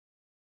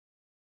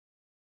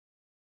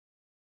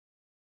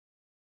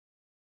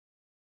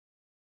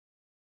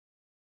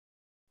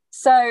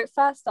So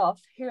first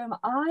off, who am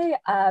I?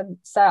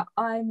 So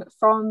I'm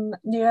from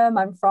Newham.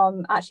 I'm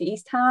from actually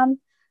East Ham.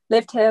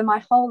 Lived here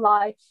my whole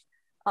life.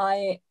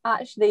 I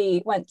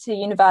actually went to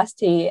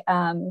university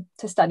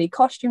to study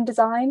costume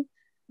design,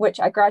 which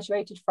I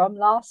graduated from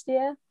last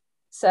year.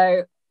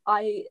 So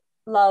I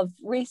love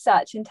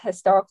research into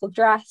historical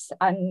dress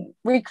and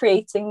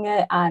recreating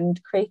it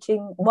and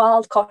creating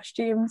wild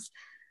costumes,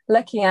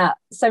 looking at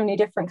so many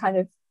different kind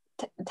of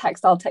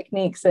textile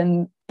techniques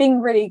and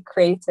being really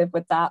creative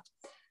with that.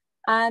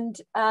 And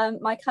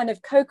my kind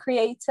of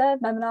co-creator,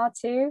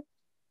 Memenatu,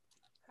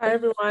 Hi if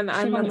everyone, she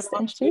I'm wants to Memenatu.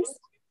 introduce.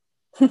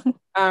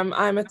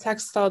 I'm a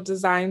textile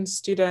design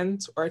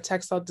student or a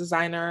textile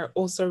designer,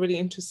 also really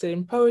interested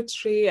in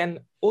poetry and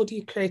all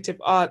the creative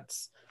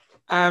arts.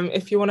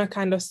 If you want to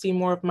kind of see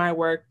more of my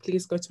work,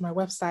 please go to my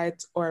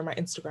website or my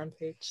Instagram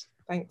page.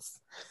 Thanks.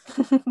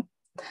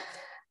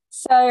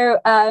 So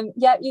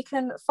yeah, you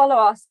can follow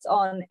us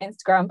on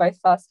Instagram. Both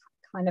of us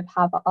kind of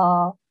have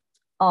our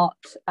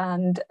art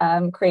and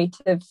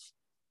creative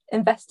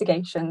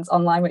investigations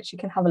online, which you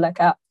can have a look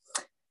at.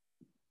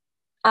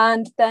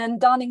 And then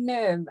Darning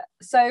Newham.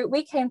 So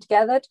we came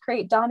together to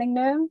create Darning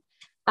Newham,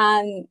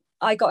 and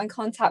I got in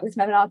contact with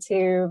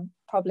Memenatu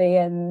probably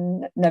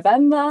in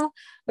November,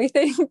 we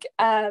think,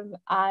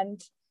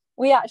 and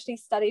we actually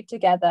studied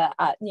together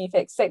at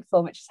Newvic sixth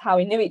form, which is how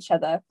we knew each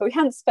other, but we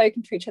hadn't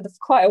spoken to each other for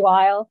quite a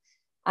while.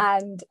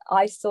 And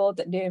I saw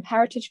that Newham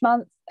Heritage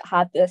Month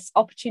had this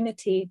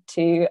opportunity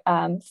to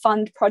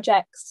fund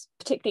projects,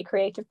 particularly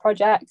creative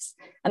projects,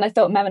 and I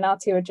thought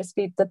Memenatu would just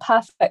be the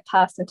perfect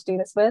person to do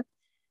this with.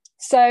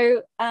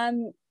 So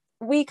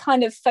we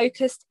kind of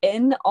focused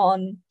in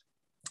on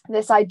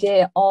this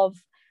idea of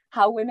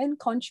how women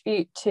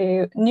contribute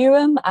to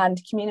Newham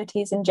and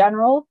communities in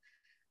general.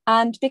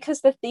 And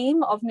because the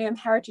theme of Newham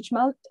Heritage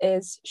Month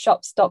is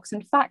shops, stocks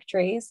and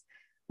factories,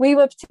 we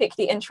were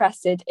particularly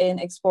interested in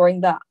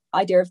exploring that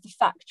idea of the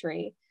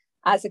factory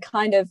as a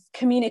kind of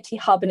community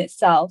hub in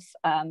itself,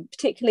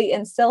 particularly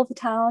in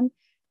Silvertown,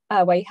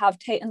 where you have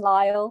Tate and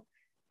Lyle.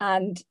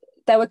 And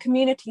there were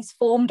communities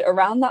formed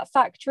around that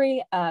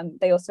factory.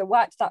 They also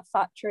worked that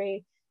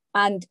factory.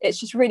 And it's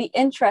just really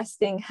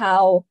interesting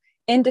how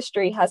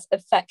industry has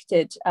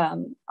affected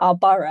our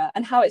borough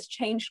and how it's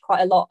changed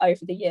quite a lot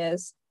over the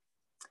years.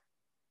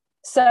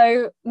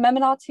 So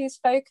Memenatu's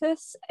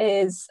focus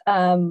is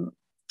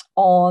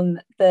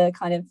on the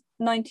kind of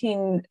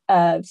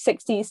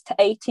 1960s to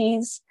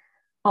 80s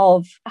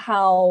of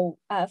how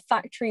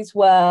factories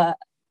were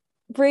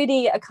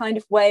really a kind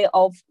of way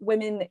of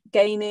women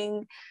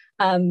gaining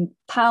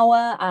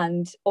power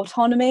and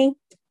autonomy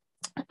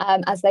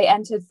as they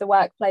entered the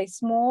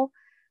workplace more,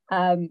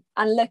 and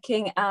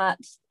looking at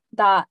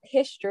that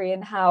history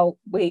and how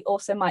we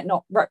also might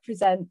not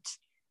represent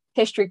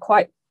history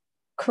quite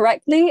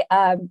correctly,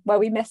 where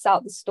we miss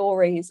out the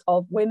stories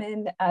of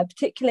women,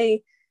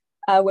 particularly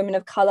women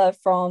of colour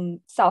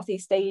from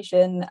Southeast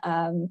Asian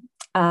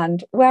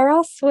and where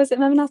else was it,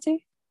 Memenatu?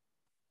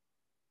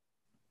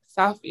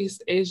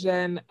 Southeast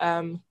Asian,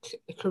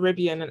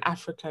 Caribbean and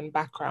African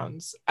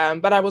backgrounds.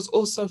 But I was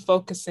also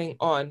focusing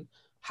on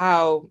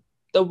how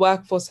the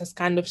workforce has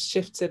kind of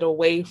shifted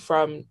away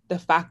from the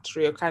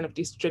factory or kind of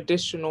these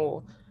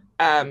traditional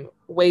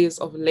ways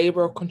of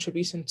labor or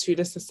contribution to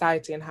the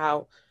society, and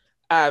how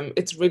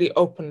it's really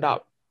opened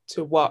up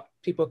to what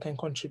people can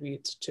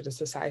contribute to the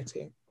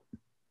society.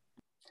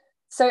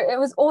 So it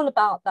was all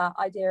about that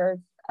idea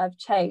of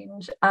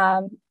change.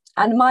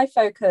 And my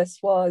focus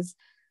was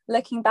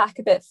looking back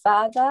a bit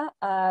further,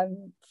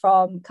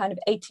 from kind of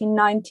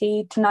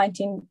 1890 to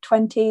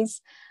 1920s.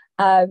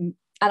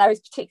 And I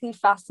was particularly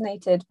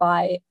fascinated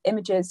by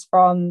images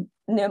from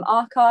Newham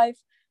Archive,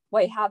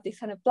 where you have these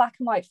kind of black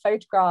and white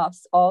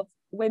photographs of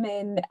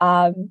women,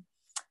 and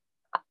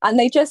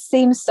they just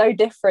seem so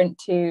different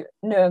to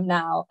Newham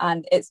now.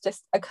 And it's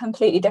just a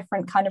completely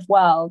different kind of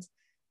world.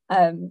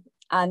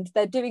 And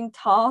they're doing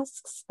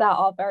tasks that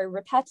are very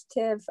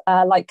repetitive,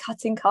 like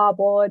cutting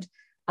cardboard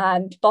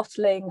and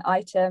bottling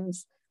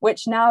items,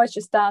 which now is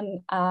just done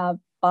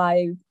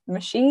by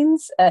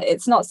machines.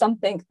 It's not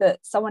something that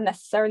someone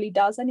necessarily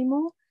does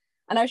anymore.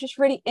 And I was just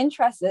really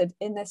interested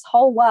in this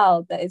whole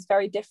world that is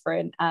very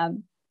different,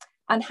 and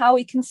how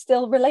we can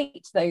still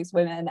relate to those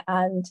women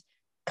and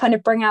kind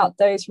of bring out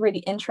those really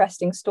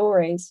interesting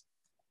stories.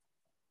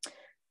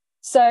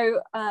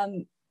 So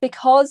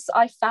because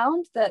I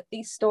found that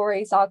these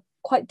stories are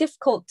quite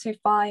difficult to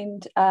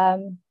find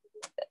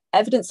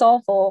evidence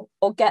of or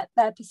get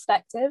their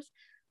perspective,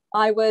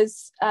 I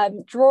was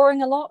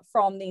drawing a lot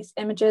from these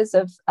images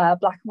of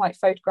black and white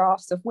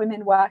photographs of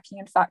women working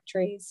in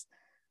factories,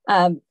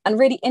 and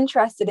really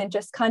interested in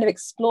just kind of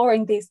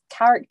exploring these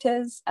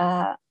characters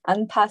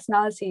and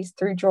personalities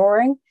through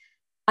drawing,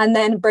 and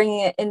then bringing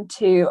it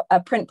into a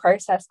print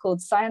process called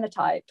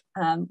cyanotype,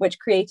 which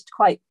created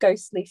quite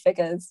ghostly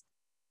figures.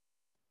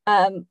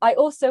 I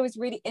also was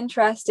really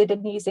interested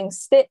in using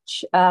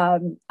stitch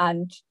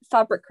and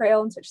fabric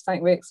crayons, which is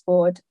something we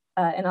explored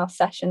in our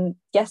session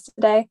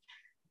yesterday,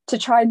 to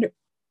try and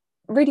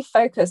really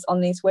focus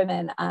on these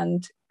women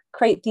and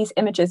create these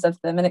images of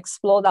them and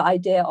explore that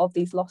idea of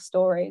these lost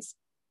stories.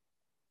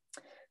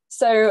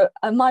 So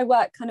my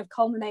work kind of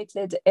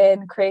culminated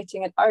in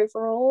creating an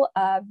overall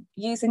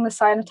using the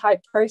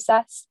cyanotype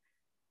process,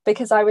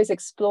 because I was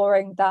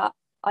exploring that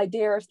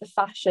idea of the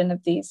fashion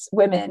of these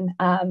women.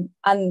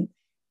 And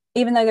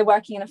even though they're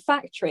working in a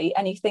factory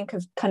and you think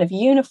of kind of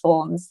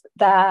uniforms,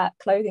 their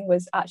clothing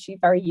was actually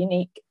very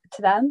unique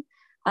to them.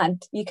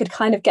 And you could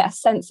kind of get a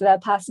sense of their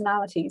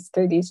personalities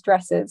through these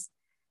dresses.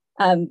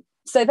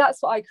 So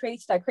that's what I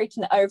created. I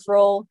created an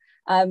overall,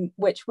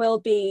 which will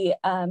be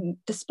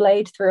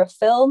displayed through a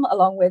film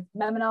along with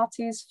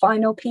Memenatu's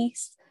final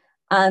piece,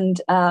 and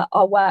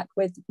our work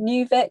with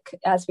Newham,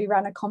 as we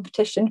ran a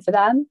competition for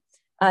them.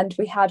 And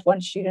we had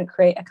one student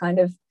create a kind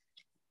of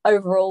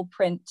overall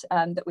print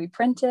that we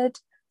printed.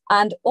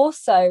 And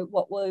also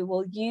what we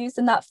will use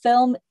in that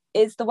film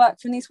is the work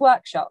from these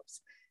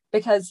workshops,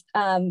 because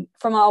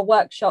from our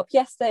workshop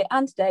yesterday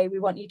and today, we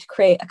want you to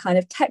create a kind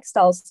of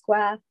textile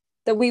square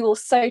that we will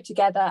sew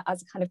together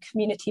as a kind of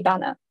community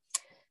banner.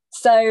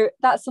 So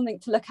that's something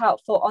to look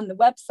out for on the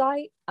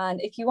website.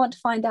 And if you want to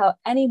find out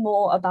any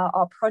more about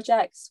our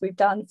projects, we've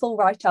done full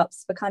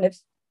write-ups for kind of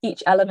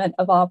each element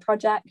of our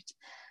project.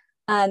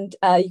 And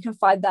you can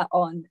find that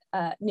on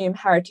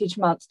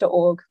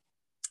newhamheritagemonth.org.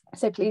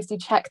 So please do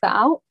check that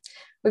out.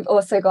 We've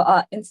also got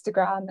our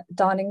Instagram,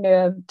 Darning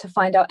Newham, to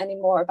find out any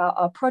more about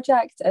our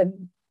project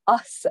and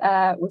us.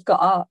 We've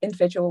got our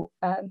individual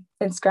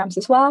Instagrams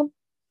as well.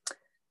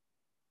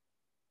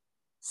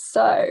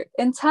 So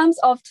in terms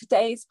of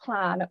today's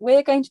plan,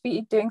 we're going to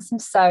be doing some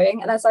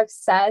sewing. And as I've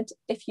said,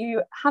 if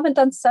you haven't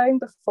done sewing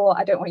before,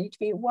 I don't want you to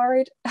be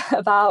worried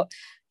about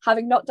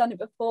having not done it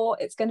before.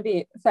 It's going to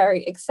be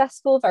very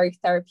accessible, very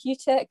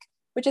therapeutic.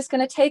 We're just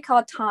going to take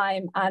our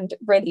time and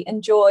really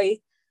enjoy,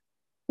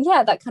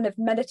 that kind of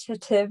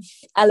meditative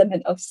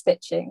element of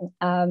stitching.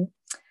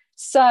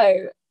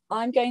 So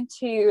I'm going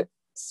to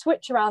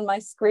switch around my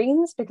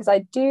screens because I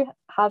do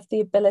have the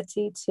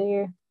ability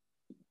to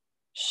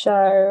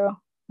show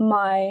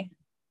my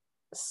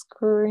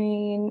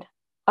screen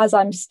as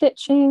I'm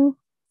stitching.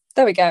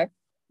 There we go.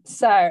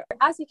 So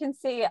as you can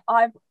see,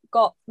 I've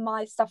got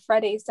my stuff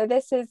ready. So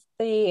this is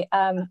the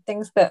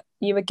things that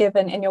you were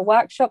given in your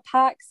workshop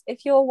packs.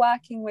 If you're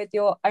working with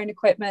your own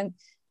equipment,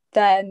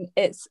 then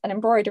it's an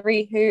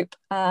embroidery hoop,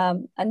 a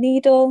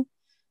needle,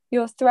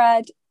 your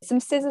thread,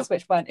 some scissors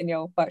which weren't in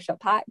your workshop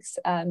packs,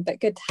 but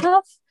good to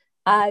have,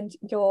 and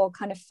your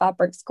kind of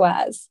fabric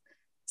squares.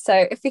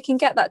 So if we can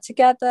get that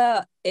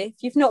together, if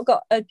you've not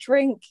got a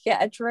drink,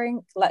 get a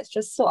drink. Let's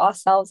just sort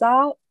ourselves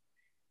out.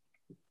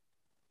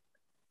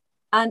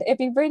 And it'd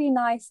be really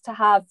nice to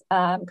have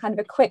kind of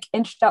a quick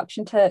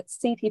introduction to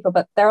see people,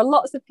 but there are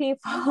lots of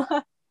people.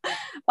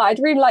 But I'd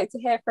really like to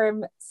hear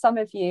from some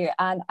of you.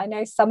 And I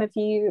know some of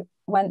you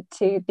went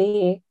to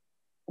the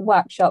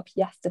workshop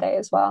yesterday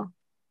as well.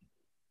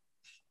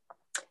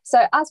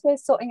 So as we're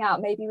sorting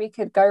out, maybe we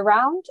could go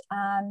around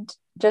and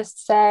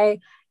just say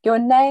your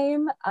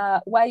name,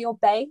 where you're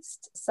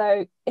based.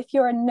 So if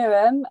you're in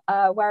Newham,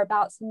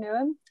 whereabouts in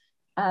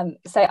Newham,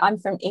 say I'm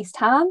from East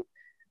Ham,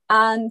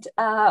 and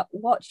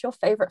what your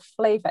favourite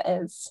flavour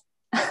is.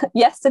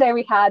 Yesterday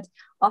we had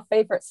our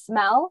favourite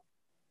smell,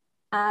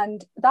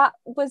 and that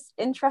was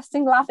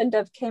interesting.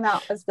 Lavender came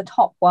out as the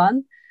top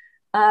one.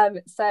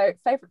 So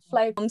favourite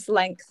flavour,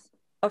 length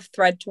of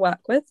thread to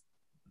work with.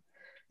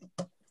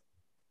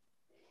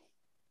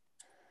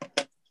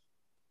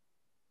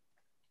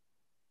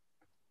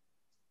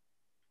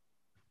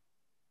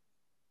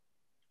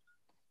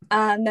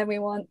 And then we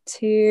want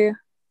to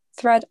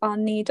thread our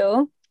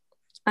needle,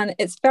 and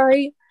it's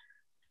very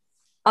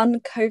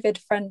un-COVID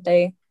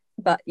friendly,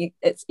 but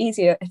it's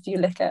easier if you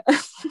lick it.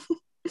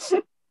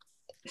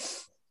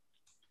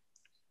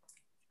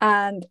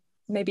 And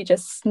maybe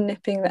just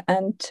snipping the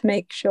end to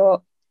make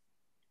sure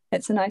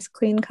it's a nice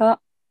clean cut.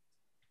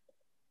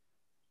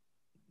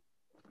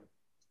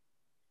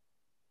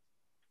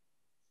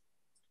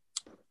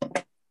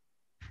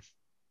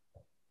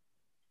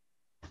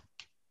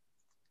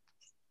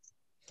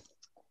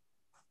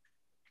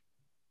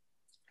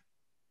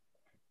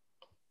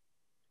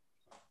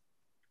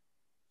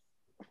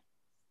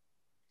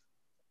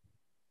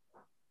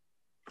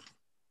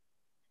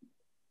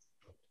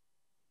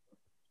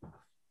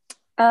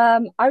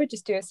 I would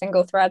just do a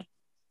single thread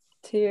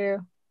to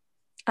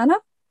Anna.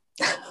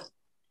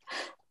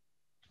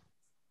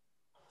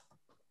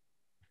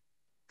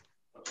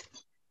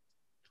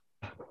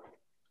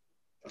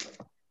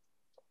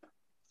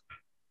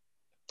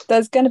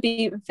 There's going to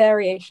be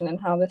variation in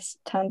how this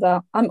turns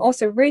out. I'm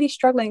also really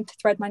struggling to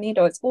thread my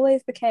needle. It's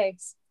always the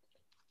case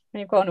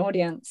when you've got an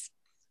audience.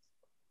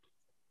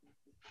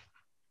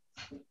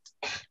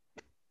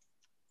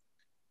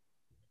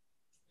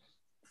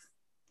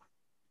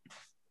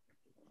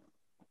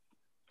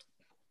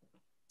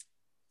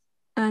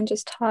 And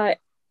just tie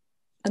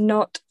a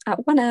knot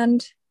at one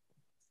end.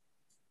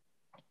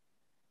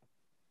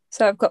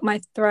 So I've got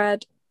my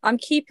thread. I'm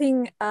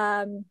keeping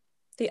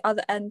the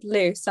other end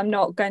loose. I'm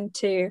not going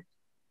to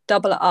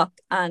double it up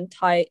and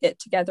tie it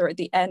together at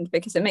the end,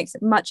 because it makes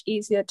it much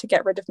easier to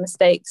get rid of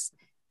mistakes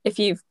if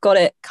you've got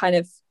it kind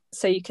of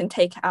so you can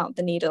take out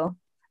the needle,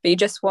 but you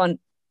just want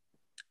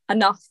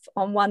enough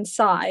on one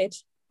side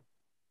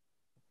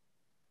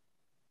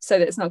so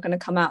that it's not going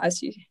to come out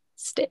as you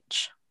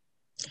stitch.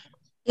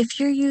 If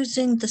you're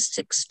using the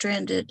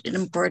 6-stranded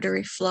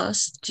embroidery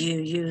floss, do you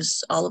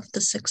use all of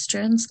the 6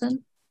 strands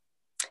then?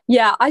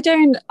 Yeah, I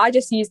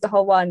just use the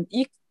whole one.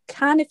 You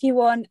can, if you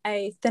want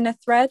a thinner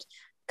thread,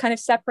 kind of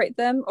separate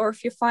them, or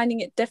if you're finding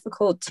it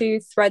difficult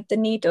to thread the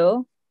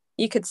needle,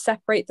 you could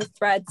separate the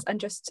threads and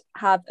just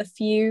have a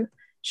few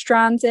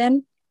strands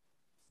in.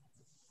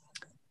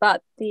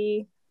 But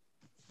the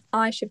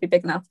eye should be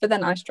big enough, but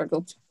then I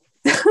struggled.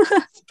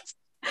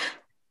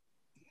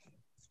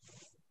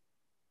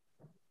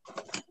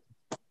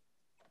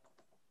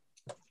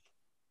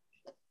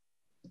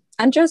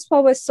 And just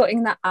while we're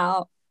sorting that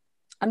out,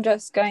 I'm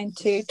just going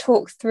to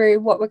talk through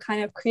what we're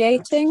kind of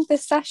creating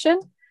this session.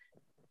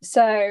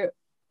 So,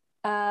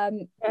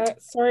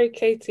 sorry,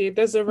 Katie,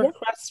 there's a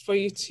request for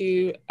you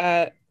to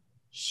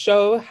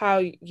show how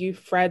you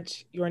thread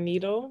your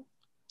needle.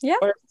 Yeah.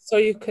 Or so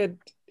you could,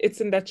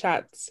 it's in the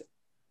chat.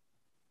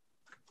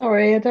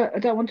 Sorry, I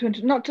don't want to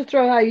not to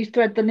throw how you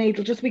thread the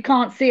needle, just we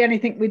can't see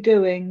anything we're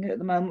doing at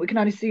the moment. We can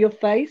only see your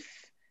face.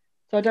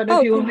 So I don't know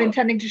if you were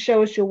intending to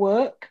show us your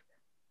work.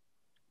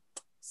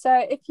 So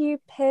if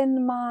you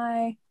pin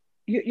my...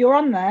 You're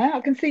on there. I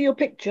can see your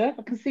picture.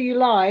 I can see you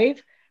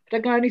live, but I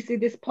can only see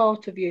this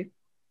part of you.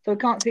 So I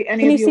can't see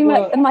any of your work.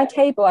 Can you see my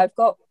table? I've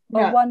got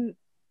one...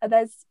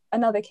 There's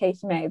another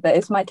Katie May that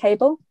is my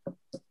table.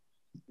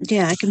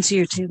 Yeah, I can see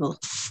your table.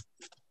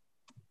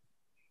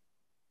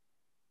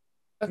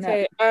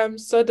 Okay,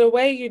 so the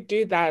way you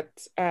do that,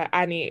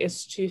 Annie,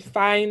 is to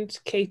find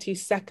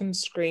Katie's second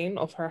screen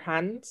of her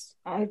hands.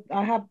 I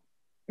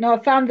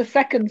found the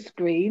second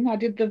screen. I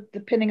did the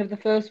pinning of the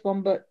first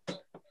one, but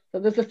so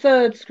there's a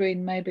third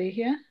screen maybe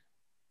here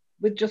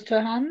with just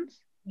her hands.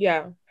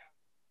 Yeah,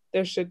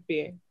 there should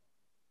be.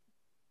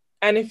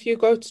 And if you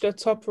go to the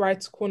top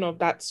right corner of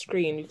that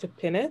screen, you could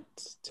pin it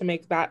to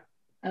make that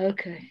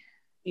the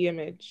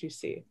image you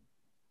see.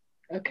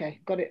 Okay,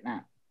 got it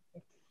now.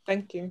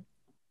 Thank you.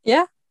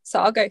 Yeah,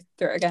 so I'll go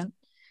through it again.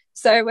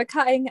 So we're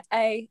cutting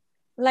a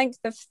length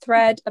of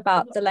thread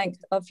about the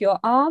length of your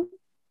arm,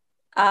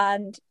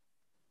 and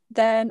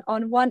then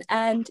on one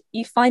end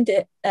you find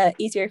it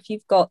easier if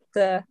you've got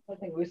the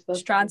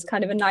strands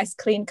kind of a nice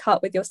clean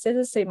cut with your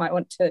scissors, so you might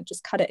want to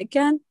just cut it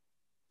again.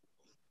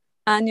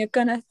 And you're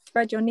gonna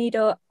thread your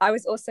needle. I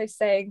was also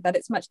saying that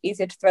it's much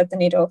easier to thread the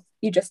needle.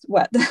 You just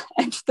wet the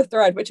edge of the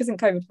thread, which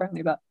isn't COVID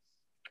friendly, but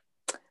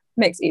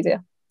makes it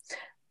easier.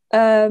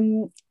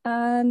 And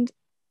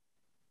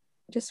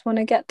just want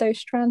to get those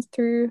strands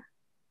through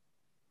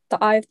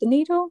the eye of the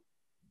needle,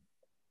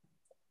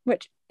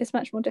 which is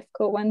much more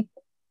difficult when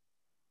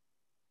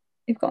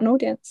you've got an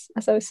audience,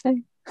 as I was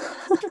saying.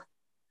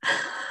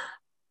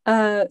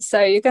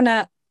 So you're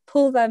gonna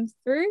pull them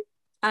through,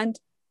 and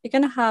you're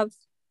gonna have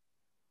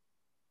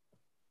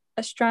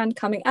a strand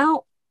coming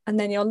out, and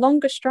then your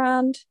longer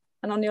strand,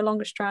 and on your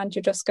longer strand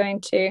you're just going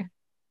to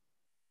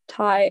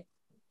tie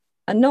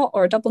a knot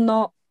or a double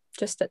knot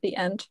just at the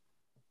end.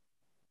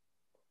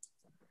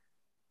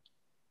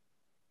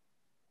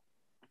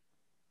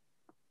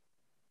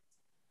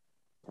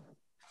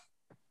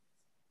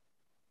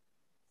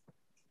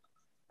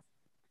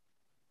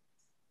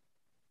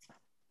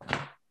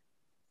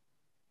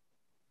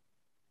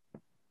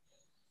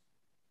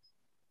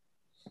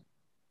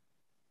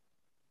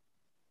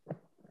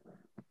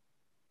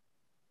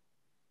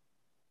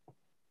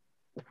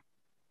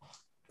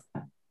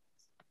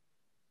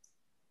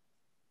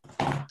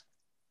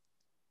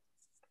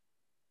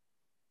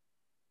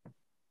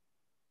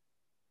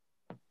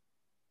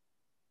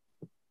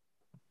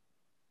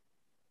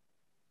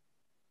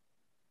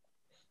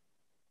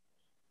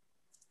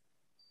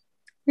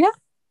 Yeah.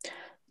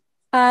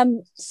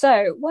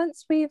 So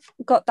once we've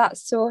got that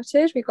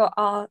sorted, we've got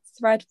our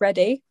thread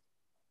ready.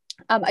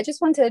 I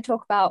just wanted to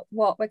talk about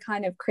what we're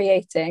kind of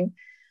creating.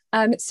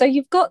 So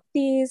you've got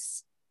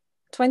these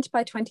 20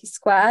 by 20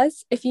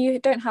 squares. If you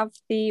don't have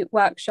the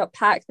workshop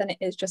pack, then it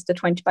is just a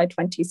 20 by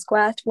 20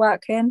 square to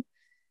work in.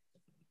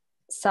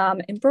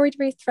 Some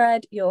embroidery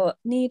thread, your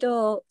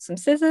needle, some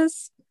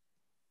scissors.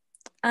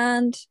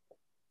 And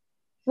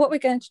what we're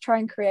going to try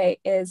and create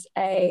is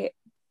a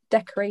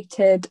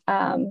decorated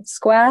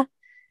square.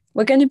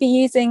 We're going to be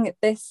using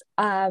this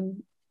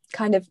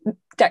kind of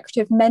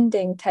decorative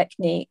mending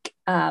technique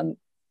that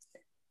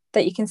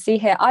you can see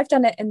here. I've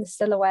done it in the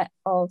silhouette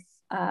of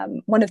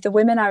one of the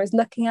women I was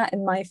looking at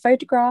in my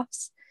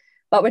photographs,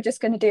 but we're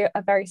just going to do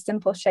a very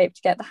simple shape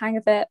to get the hang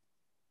of it.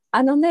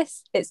 And on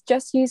this, it's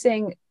just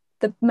using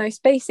the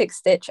most basic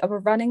stitch of a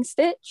running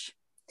stitch.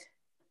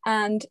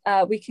 And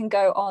we can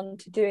go on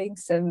to doing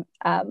some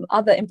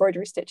other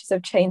embroidery stitches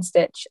of chain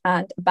stitch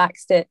and back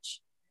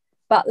stitch.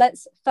 But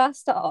let's first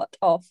start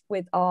off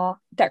with our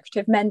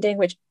decorative mending,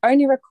 which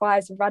only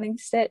requires a running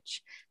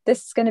stitch.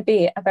 This is going to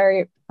be a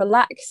very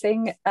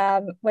relaxing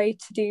way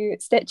to do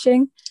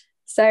stitching.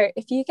 So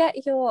if you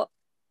get your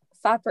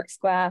fabric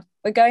square,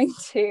 we're going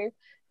to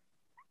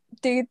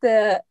do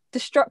the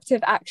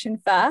destructive action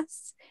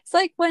first. It's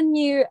like when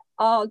you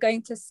are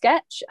going to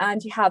sketch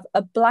and you have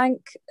a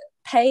blank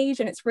page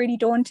and it's really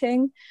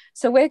daunting.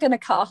 So we're going to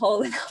cut a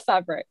hole in our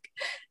fabric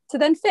to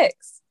then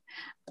fix.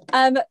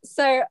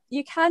 So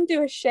you can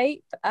do a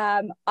shape.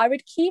 I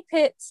would keep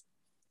it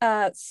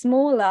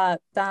smaller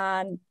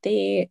than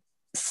the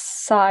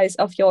size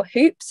of your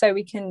hoop, so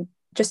we can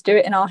just do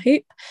it in our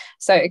hoop.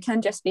 So it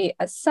can just be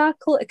a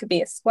circle, it could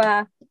be a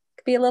square, it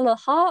could be a little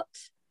heart,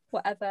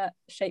 whatever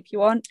shape you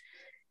want.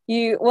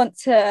 You want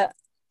to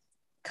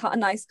cut a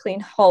nice clean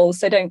hole,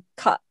 so don't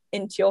cut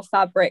into your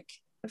fabric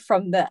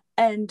from the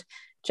end,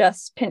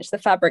 just pinch the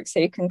fabric so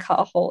you can cut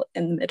a hole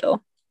in the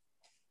middle.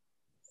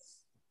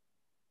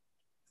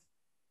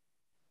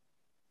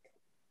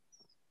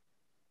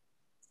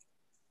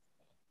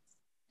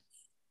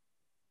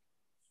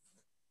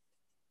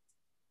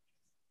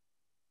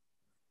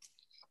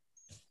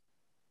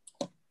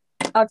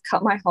 I've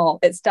cut my hole,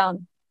 it's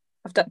done.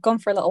 I've gone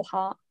for a little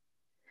heart.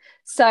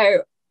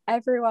 So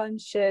everyone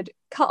should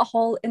cut a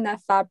hole in their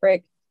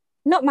fabric,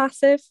 not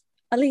massive,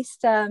 at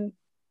least a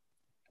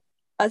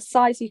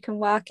size you can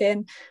work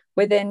in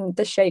within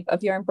the shape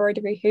of your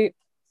embroidery hoop.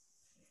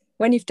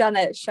 When you've done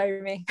it, show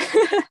me.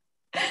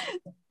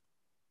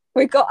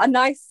 We've got a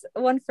nice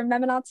one from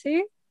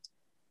Memenatu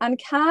and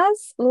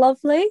Kaz,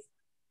 lovely.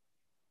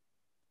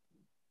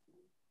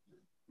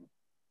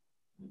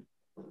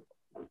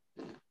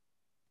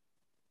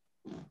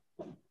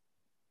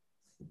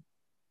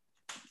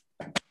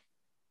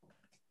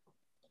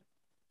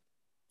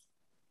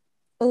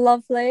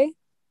 Lovely.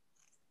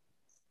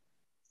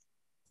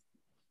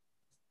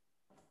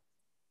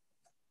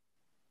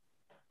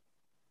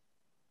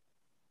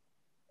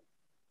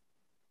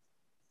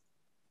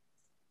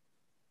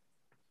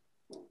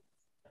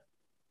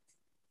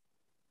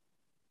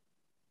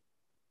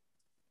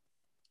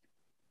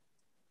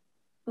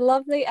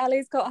 Lovely.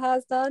 Ellie's got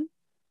hers done.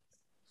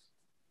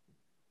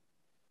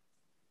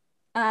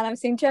 And I'm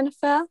seeing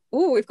Jennifer.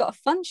 Oh, we've got a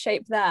fun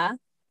shape there.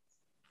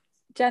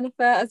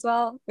 Jennifer as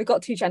well. We've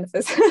got two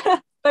Jennifers.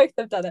 Both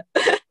have done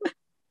it.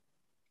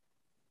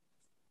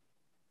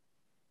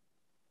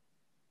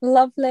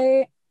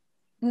 Lovely.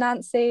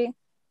 Nancy.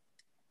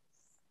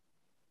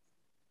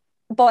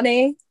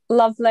 Bonnie.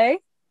 Lovely.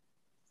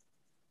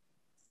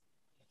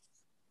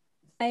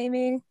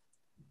 Amy.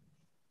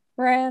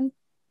 Ren.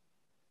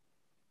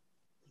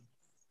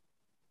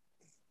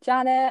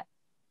 Janet.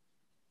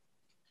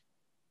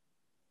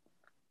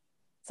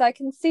 So I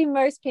can see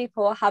most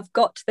people have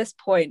got to this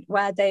point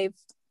where they've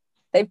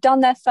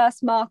done their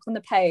first mark on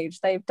the page,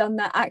 they've done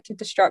their active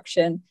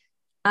destruction,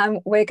 and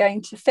we're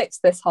going to fix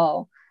this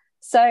hole.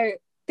 So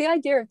the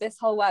idea of this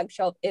whole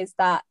workshop is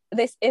that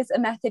this is a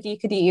method you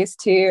could use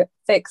to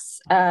fix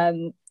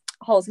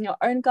holes in your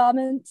own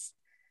garments.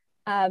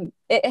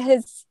 It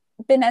has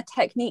been a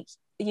technique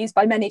used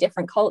by many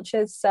different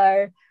cultures.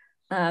 So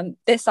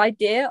this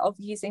idea of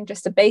using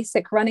just a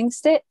basic running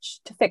stitch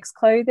to fix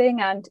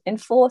clothing and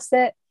enforce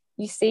it,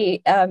 you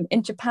see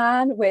in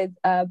Japan with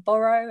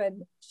Boro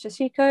and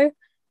Shishiko,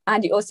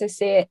 and you also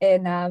see it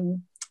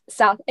in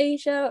South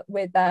Asia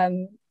with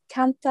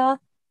Kanta,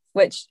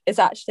 which is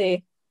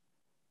actually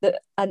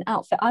an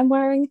outfit I'm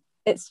wearing.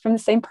 It's from the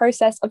same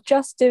process of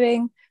just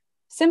doing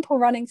simple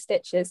running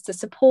stitches to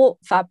support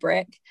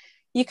fabric.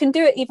 You can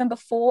do it even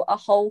before a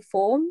hole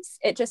forms.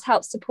 It just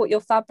helps support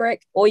your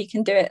fabric, or you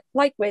can do it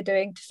like we're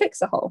doing to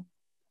fix a hole.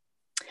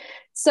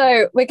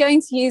 So we're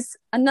going to use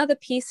another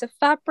piece of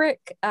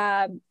fabric,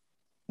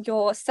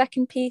 your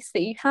second piece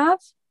that you have,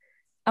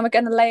 and we're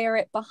going to layer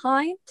it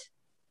behind.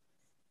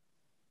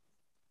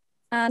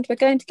 And we're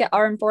going to get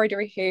our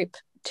embroidery hoop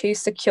to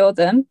secure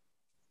them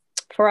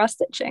for our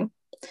stitching.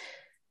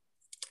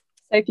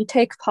 So if you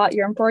take apart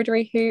your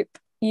embroidery hoop,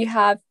 you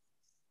have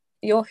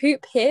your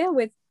hoop here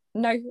with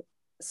no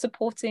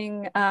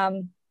supporting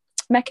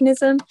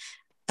mechanism,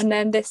 and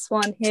then this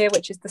one here,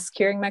 which is the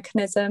securing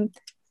mechanism.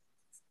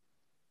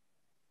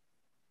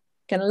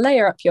 Going to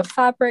layer up your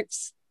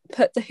fabrics,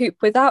 put the hoop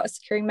without a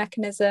securing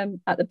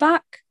mechanism at the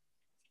back,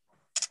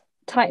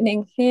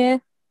 tightening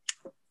here.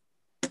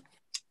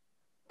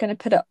 Going to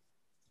put it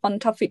on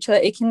top of each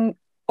other. You can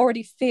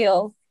already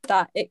feel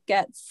that it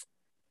gets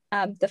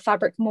the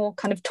fabric more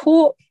kind of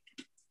taut.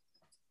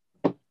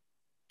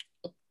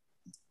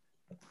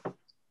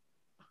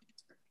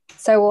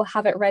 So we'll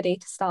have it ready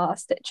to start our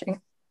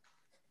stitching.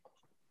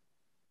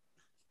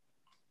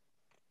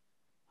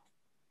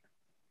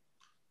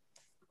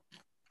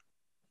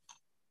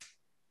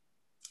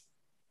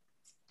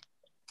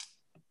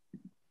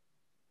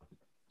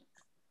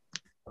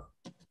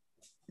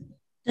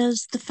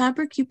 Does the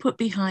fabric you put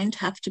behind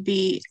have to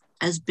be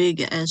as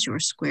big as your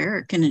square,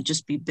 or can it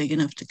just be big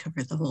enough to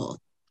cover the hole?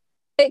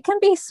 It can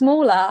be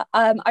smaller.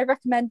 I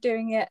recommend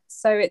doing it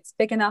so it's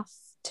big enough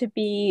to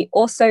be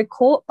also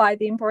caught by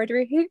the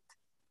embroidery hoop,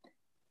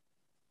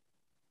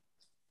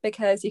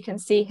 because you can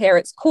see here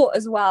it's caught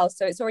as well,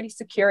 so it's already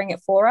securing it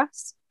for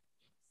us.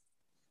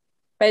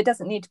 But it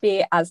doesn't need to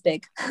be as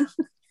big.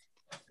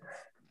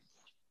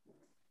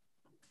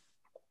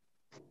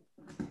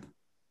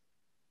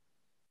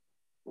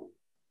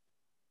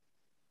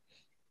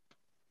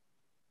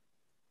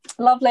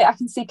 Lovely. I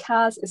can see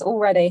Kaz is all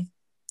ready.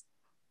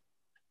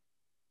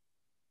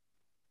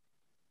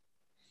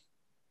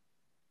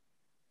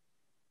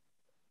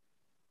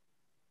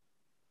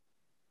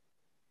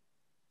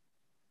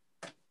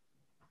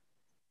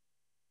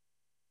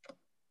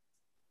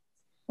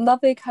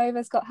 Lovely.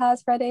 Kova's got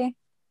hers ready.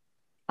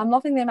 I'm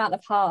loving the amount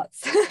of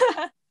hearts.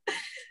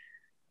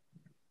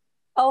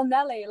 Oh,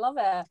 Nelly, love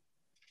it.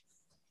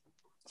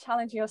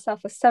 Challenging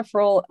yourself with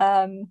several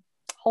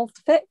holes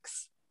to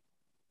fix.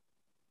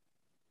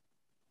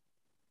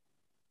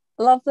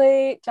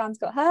 Lovely. Jan's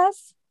got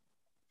hers.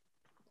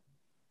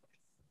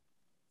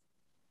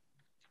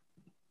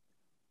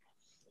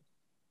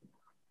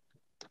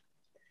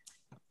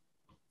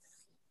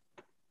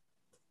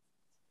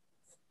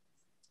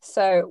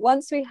 So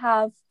once we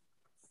have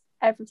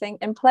everything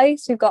in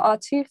place, we've got our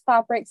 2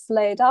 fabrics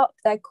laid up.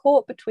 They're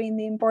caught between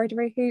the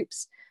embroidery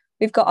hoops.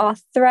 We've got our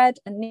thread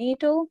and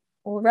needle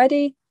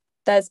already.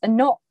 There's a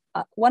knot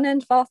at one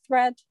end of our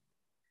thread,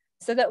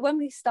 so that when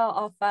we start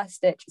our first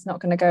stitch, it's not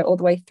going to go all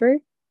the way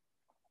through.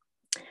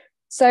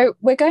 So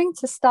we're going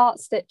to start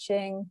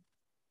stitching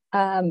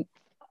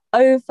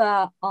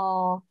over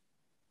our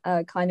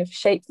kind of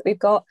shape that we've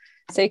got.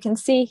 So you can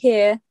see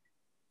here,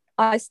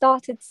 I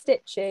started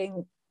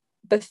stitching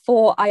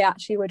before I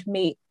actually would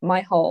meet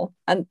my hole,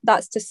 and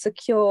that's to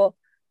secure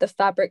the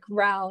fabric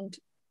round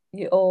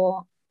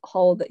your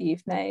hole that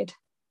you've made.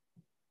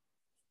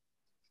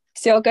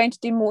 So you're going to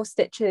do more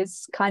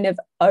stitches kind of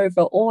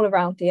over all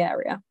around the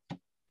area.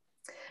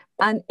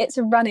 And it's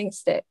a running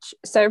stitch.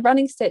 So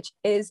running stitch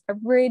is a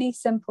really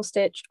simple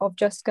stitch of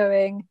just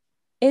going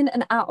in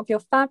and out of your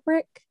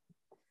fabric.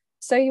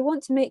 So you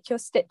want to make your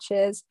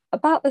stitches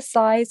about the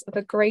size of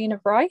a grain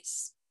of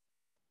rice.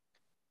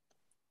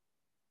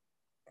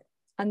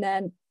 And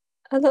then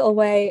a little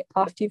way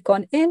after you've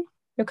gone in,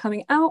 you're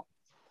coming out,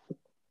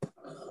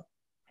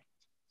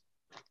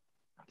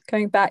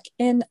 going back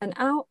in and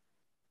out,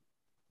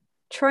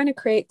 trying to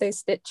create those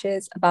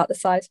stitches about the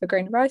size of a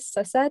grain of rice, as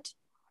I said.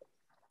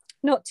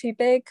 Not too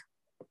big.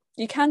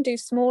 You can do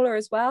smaller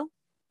as well.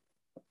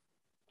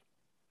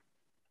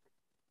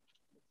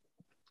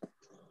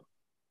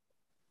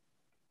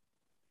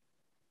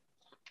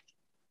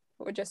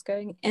 But we're just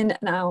going in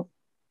and out.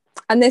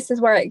 And this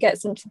is where it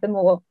gets into the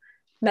more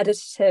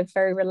meditative,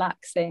 very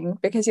relaxing,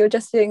 because you're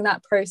just doing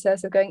that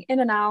process of going in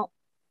and out.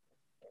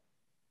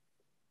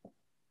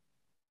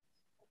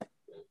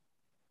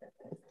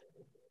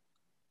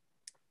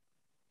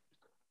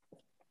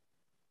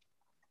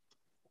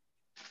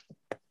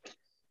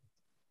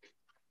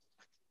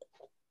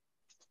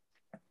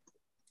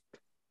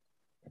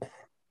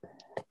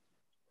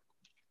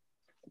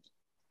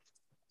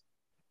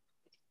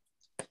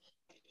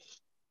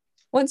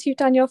 Once you've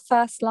done your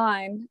first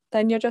line,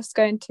 then you're just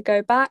going to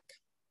go back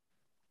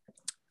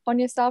on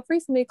yourself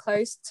reasonably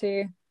close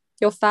to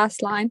your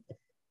first line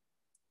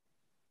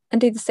and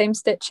do the same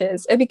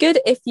stitches. It'd be good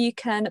if you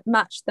can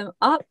match them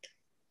up.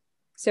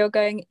 So you're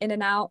going in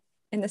and out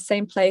in the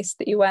same place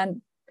that you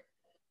went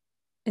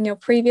in your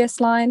previous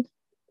line,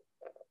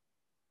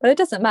 but it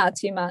doesn't matter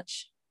too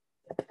much.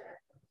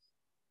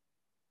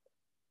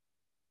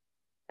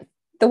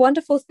 The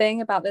wonderful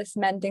thing about this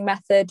mending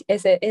method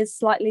is it is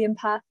slightly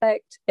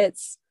imperfect.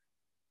 It's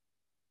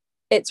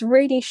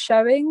really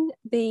showing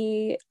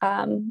the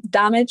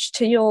damage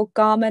to your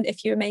garment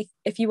if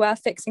you were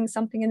fixing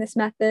something in this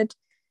method.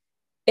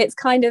 It's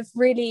kind of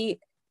really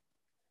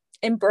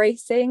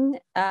embracing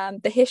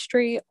the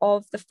history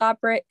of the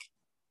fabric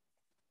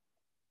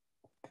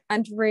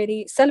and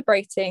really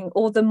celebrating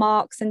all the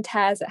marks and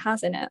tears it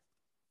has in it.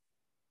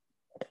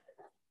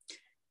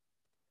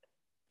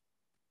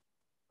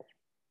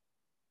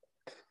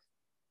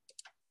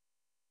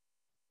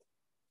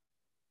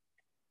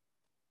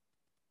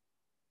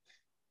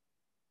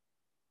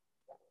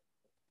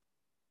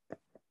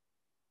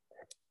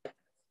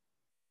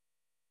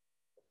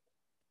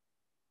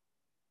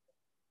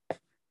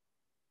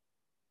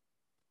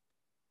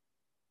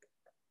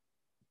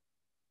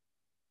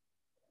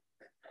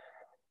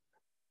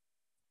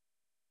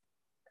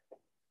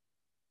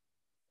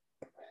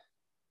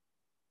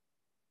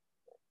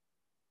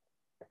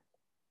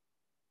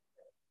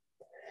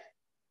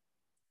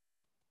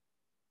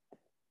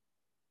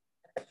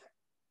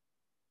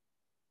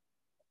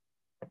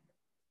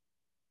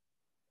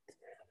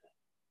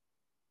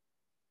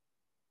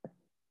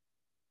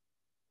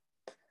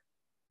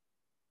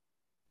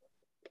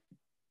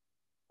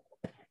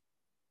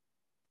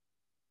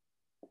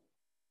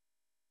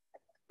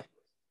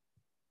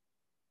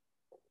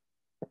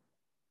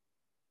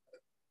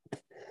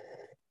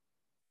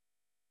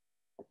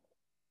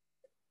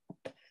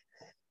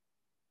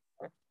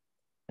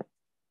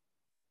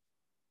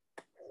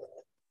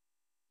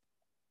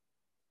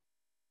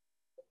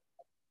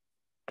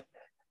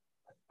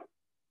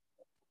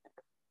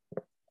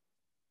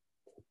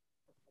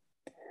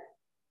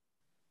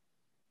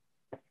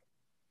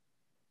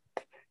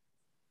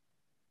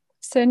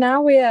 So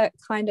now we are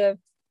kind of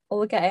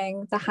all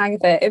getting the hang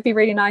of it. It'd be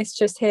really nice to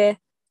just hear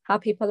how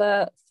people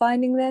are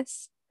finding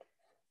this.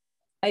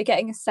 Are you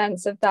getting a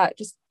sense of that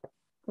just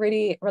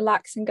really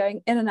relaxing,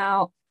 going in and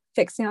out,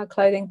 fixing our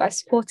clothing by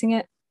supporting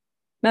it.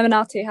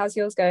 Memenatu, how's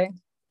yours going?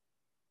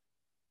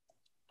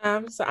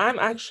 So I'm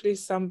actually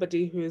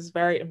somebody who is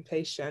very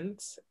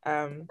impatient.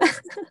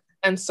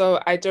 And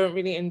so I don't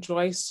really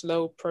enjoy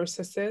slow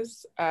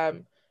processes.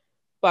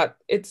 But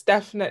it's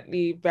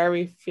definitely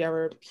very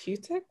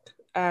therapeutic.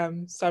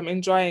 So I'm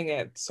enjoying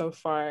it so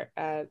far.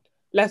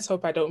 Let's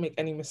hope I don't make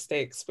any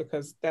mistakes,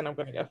 because then I'm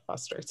going to get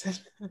frustrated.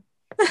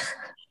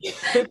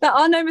 There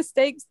are no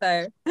mistakes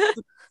though.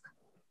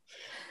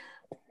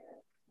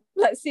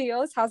 Let's see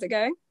yours. How's it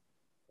going?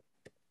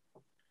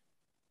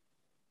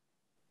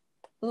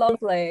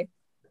 Lovely.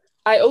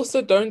 I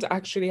also don't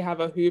actually have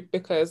a hoop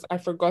because I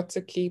forgot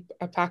to keep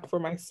a pack for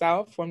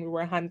myself when we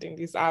were handing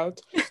these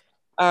out.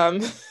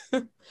 Um,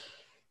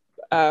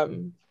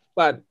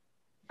 but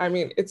I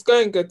mean, it's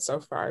going good so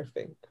far, I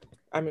think.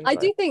 I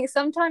do think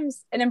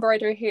sometimes an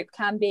embroidery hoop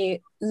can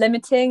be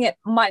limiting. It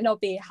might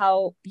not be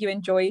how you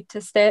enjoy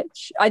to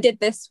stitch. I did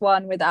this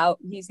one without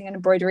using an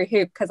embroidery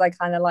hoop because I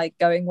kind of like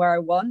going where I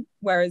want,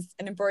 whereas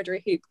an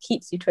embroidery hoop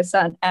keeps you to a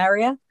certain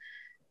area.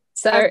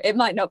 So it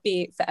might not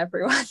be for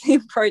everyone, the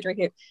embroidery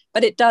hoop,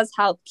 but it does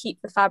help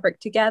keep the fabric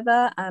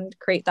together and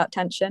create that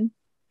tension.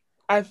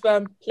 I've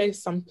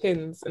placed some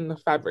pins in the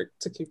fabric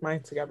to keep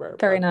mine together.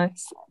 Very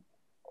nice.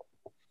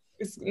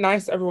 It's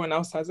nice everyone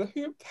else has a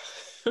hoop.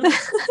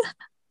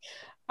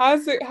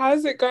 How's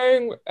it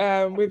going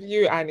with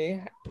you,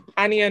 Annie?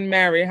 Annie and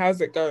Mary,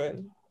 how's it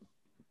going?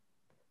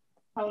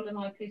 Holding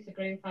my piece of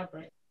green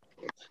fabric.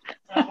 So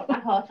I've got my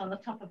heart on the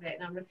top of it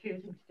and I'm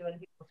refusing to do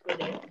anything else with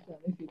it.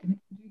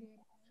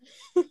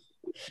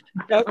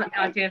 I don't like the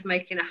idea of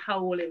making a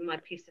hole in my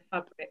piece of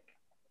fabric.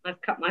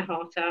 I've cut my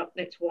heart out,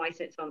 it's white,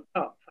 it's on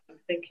top. I'm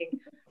thinking,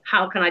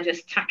 how can I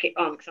just tack it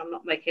on? Because I'm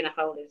not making a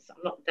hole,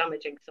 I'm not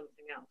damaging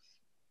something else.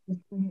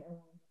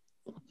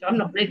 So I'm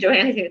not really doing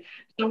anything.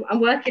 So I'm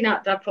working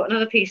out, do I put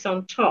another piece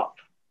on top?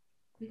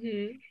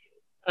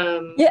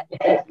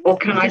 Or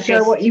can I show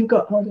just what you've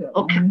got? Hold it.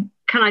 Or can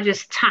I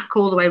just tack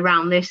all the way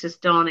around this as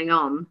darning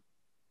on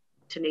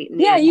to neaten?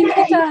 Yeah, you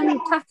could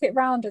tack it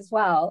round as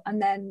well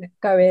and then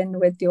go in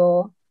with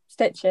your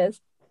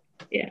stitches.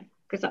 Yeah,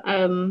 because so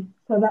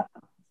that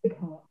big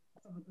heart.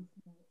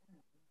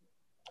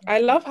 I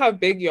love how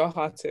big your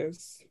heart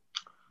is.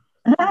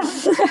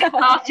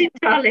 Hearted,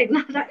 darling.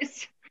 No,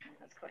 that's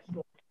quite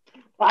small.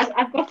 But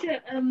I've got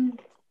a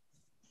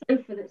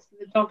sofa that's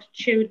the dog's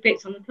chewed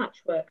bits on the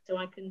patchwork, so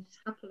I can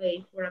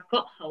happily, where I've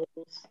got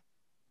holes,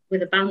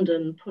 with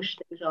abandon, push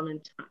things on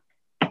and tack.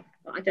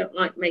 But I don't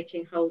like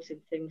making holes in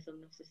things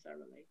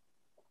unnecessarily.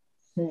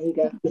 There you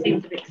go.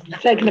 Seems a bit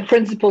taking a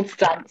principled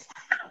stance.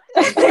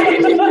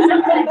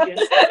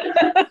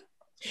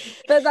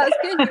 But that's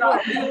good.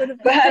 You would have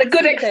had a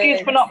good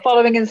excuse for not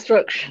following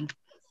instructions.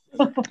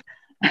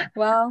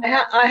 Well,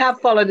 I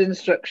have followed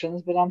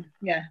instructions, but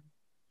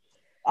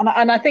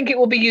and I think it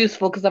will be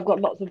useful because I've got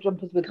lots of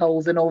jumpers with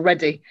holes in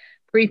already,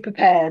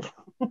 pre-prepared.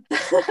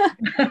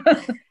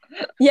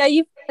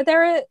 Yeah,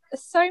 there are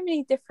so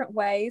many different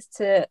ways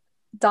to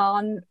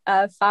darn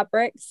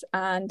fabrics,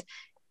 and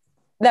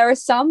there are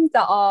some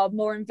that are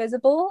more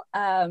invisible.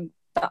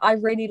 But I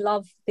really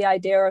love the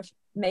idea of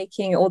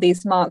making all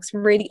these marks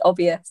really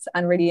obvious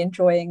and really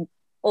enjoying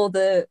all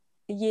the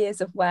years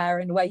of wear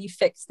and where you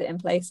fixed it in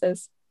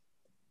places.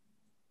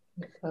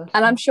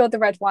 And I'm sure the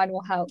red wine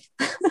will help.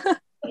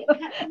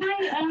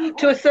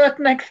 To a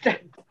certain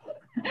extent.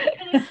 Can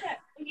I check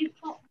when you've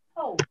got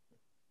holes?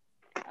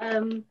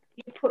 You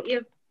put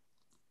your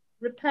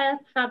repair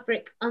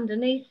fabric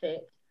underneath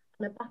it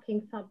and a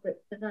backing fabric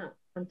to that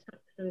and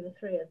tack through the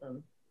three of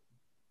them.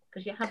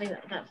 Because you're having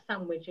that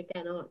sandwich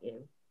again, aren't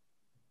you?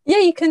 Yeah,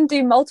 you can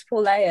do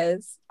multiple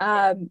layers.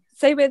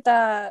 Say with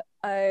a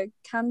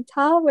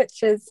Kantar,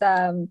 which is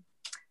a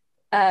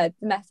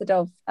method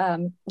of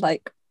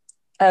Bangladesh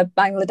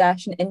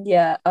and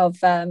India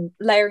of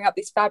layering up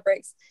these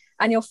fabrics,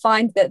 and you'll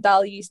find that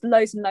they'll use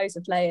loads and loads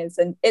of layers,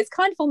 and it's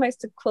kind of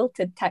almost a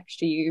quilted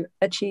texture you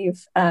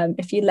achieve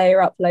if you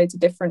layer up loads of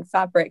different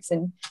fabrics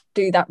and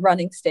do that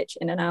running stitch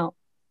in and out.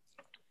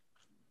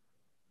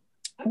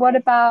 Okay. What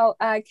about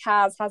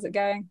Kaz? How's it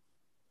going?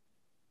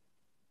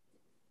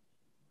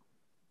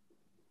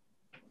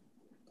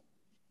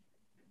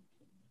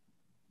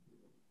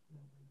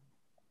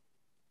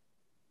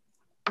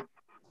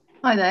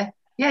 Hi there.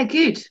 Yeah,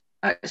 good.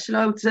 Actually,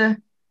 I was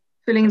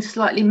feeling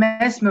slightly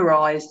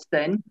mesmerised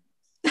then.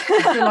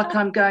 I feel like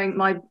I'm going,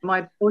 my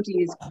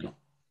body is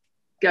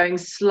going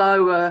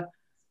slower,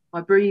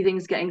 my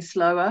breathing's getting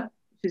slower,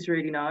 which is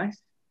really nice.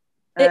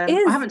 It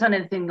is. I haven't done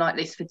anything like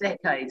this for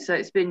decades, so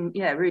it's been,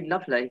 really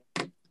lovely.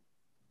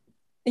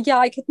 Yeah,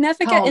 I could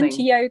never Calming. get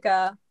into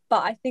yoga,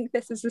 but I think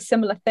this is a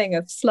similar thing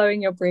of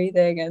slowing your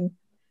breathing and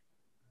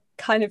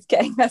kind of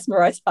getting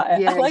mesmerised by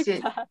it. Yeah, I like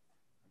that.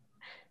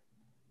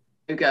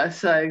 Yoga,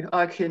 so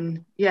I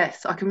can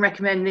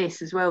recommend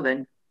this as well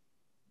then.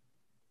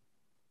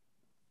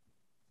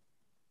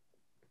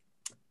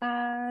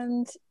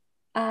 And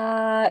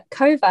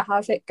Kova,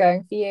 how's it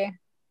going for you?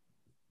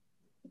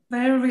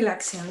 Very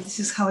relaxing. This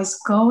is how it's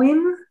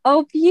going.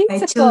 Oh, I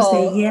chose the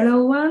beautiful.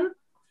 yellow one.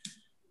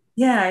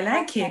 Yeah, I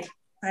like it.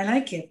 I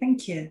like it.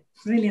 Thank you.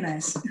 Really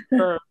nice.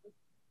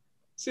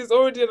 She's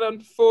already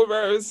done 4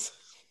 rows.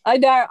 I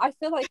know. I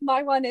feel like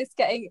my one is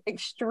getting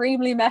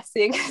extremely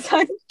messy because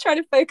I'm trying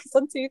to focus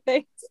on 2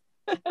 things.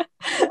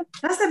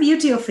 That's the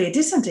beauty of it,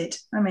 isn't it?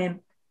 I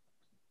mean,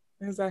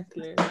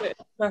 Exactly. The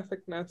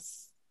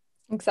perfectness.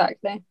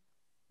 Exactly.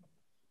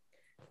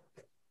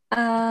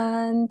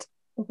 And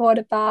what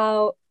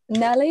about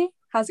Nelly?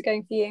 How's it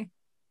going for you?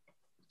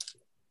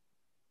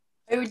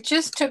 It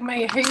just took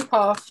me a hoop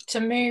off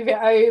to move it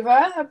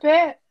over a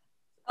bit.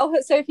 Oh,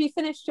 so have you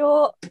finished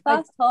your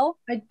first hole?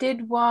 I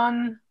did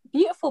one.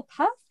 Beautiful,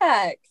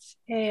 perfect.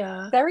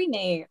 Yeah. Very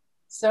neat.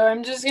 So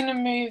I'm just going to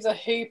move the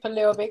hoop a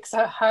little bit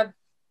because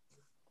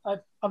I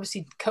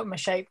obviously cut my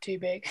shape too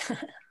big.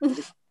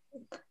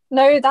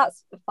 No,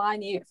 that's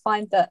fine. You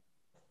find that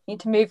you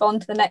need to move on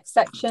to the next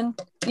section.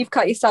 You've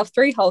cut yourself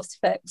 3 holes to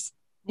fix.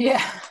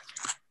 Yeah.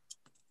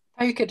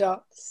 Polka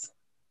dots.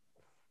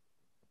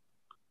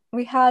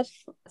 We had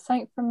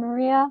something from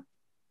Maria.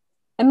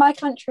 In my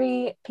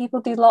country,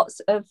 people do lots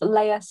of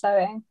layer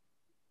sewing.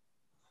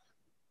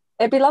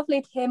 It'd be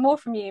lovely to hear more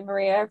from you,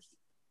 Maria.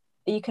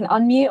 If you can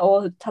unmute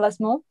or tell us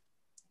more.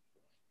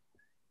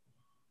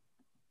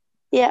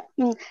 Yeah,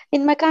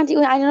 in my country,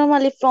 I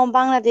normally from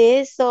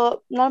Bangladesh.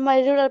 So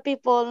normally rural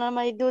people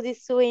normally do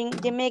this sewing.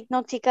 They make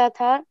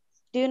nokchikatha.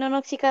 Do you know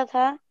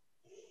nokchikatha?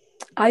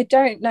 I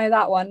don't know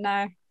that one,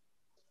 no.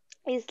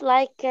 It's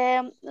like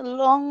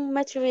long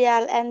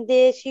material, and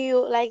they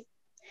sew like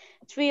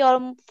 3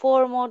 or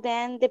 4 more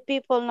than the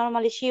people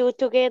normally sew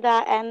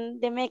together,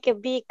 and they make a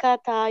big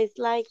kata. It's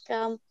like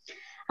how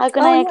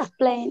can I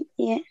explain?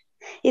 Yeah,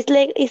 it's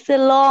like it's a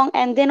long,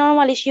 and they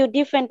normally sew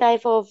different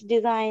type of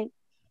design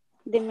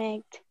they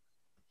make.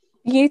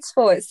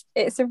 Beautiful.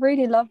 It's a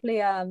really lovely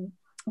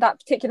that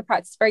particular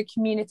practice is very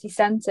community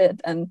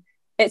centered, and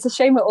it's a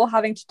shame we're all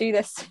having to do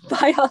this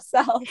by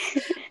ourselves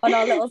on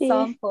our little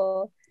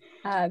sample.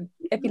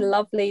 It'd be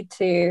lovely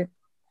to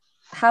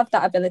have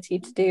that ability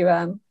to do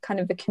kind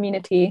of a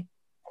community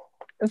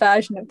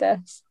version of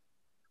this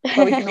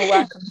where we can all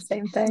work on the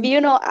same thing.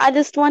 You know, I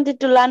just wanted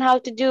to learn how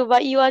to do,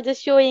 but you are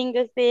just showing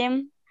the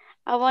same.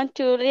 I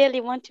really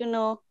want to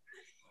know.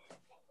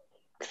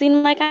 Because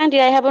in my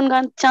country, I haven't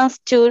got a chance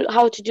to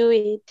how to do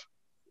it.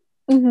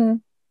 Mm-hmm.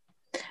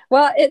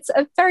 Well, it's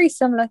a very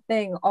similar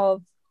thing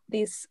of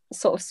these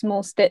sort of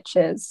small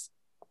stitches.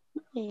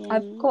 Yeah.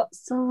 I've got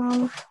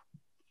some.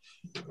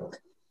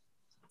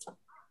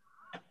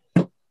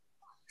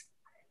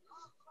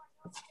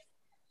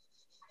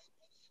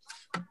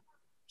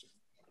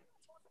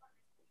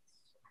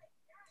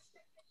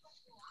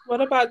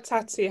 What about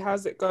Tati?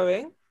 How's it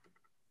going?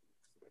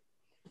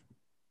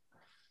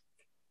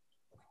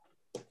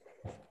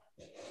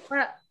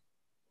 Well,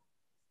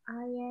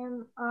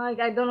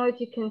 I don't know if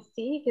you can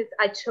see because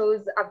I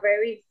chose a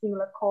very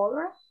similar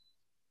color.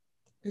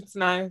 It's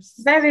nice.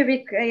 It's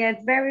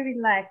very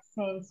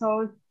relaxing.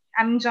 So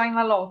I'm enjoying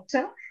a lot.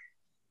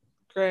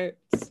 Great.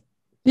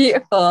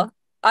 Beautiful.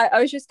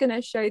 I was just going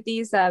to show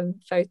these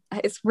photos.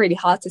 It's really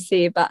hard to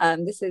see, but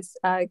this is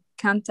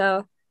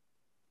Canto,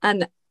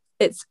 and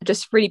it's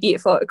just really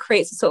beautiful. It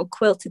creates a sort of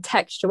quilted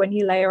texture when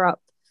you layer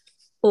up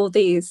all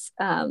these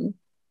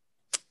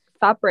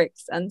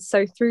fabrics and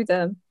sew through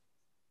them.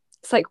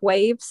 It's like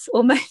waves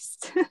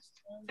almost.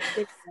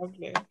 It's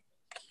lovely.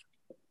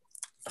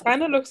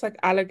 Kind of looks like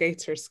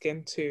alligator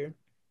skin too,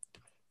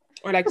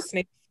 or like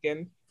snake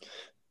skin.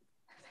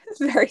 It's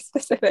very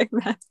specific.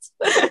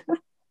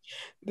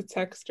 The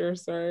texture,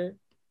 sorry.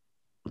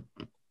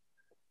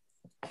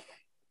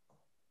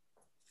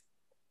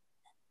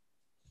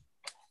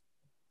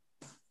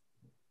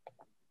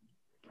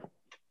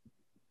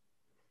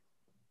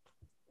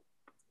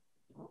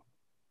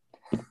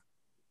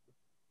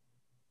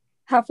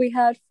 Have we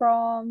heard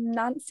from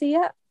Nancy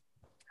yet?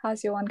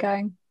 How's your one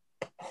going?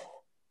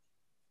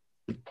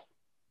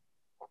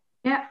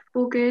 Yeah,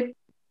 all good.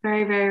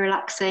 Very, very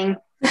relaxing.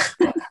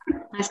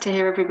 Nice to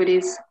hear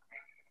everybody's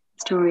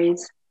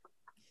stories.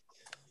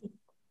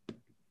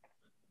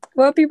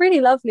 Well, it'd be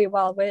really lovely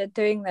while we're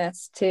doing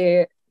this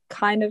to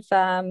kind of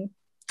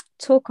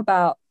talk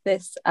about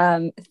this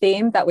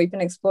theme that we've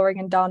been exploring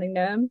in Darning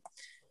Newham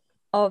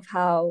of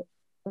how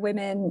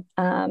women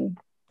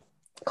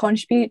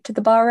contribute to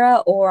the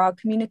borough or our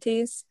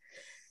communities.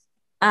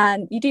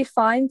 And you do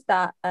find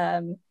that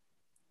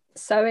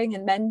sewing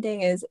and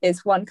mending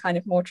is one kind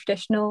of more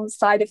traditional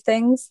side of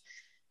things.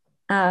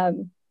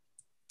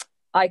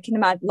 I can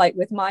imagine, like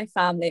with my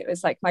family, it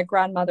was like my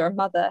grandmother and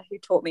mother who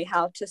taught me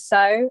how to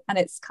sew, and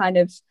it's kind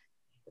of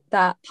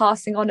that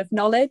passing on of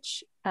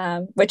knowledge,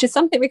 which is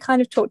something we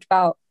kind of talked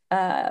about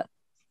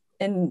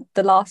in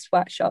the last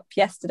workshop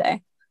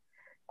yesterday.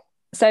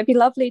 So it'd be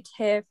lovely to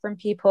hear from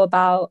people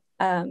about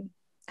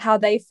how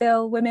they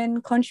feel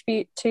women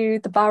contribute to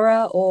the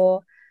borough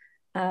or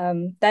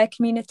their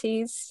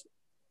communities.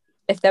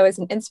 If there was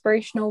an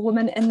inspirational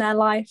woman in their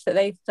life that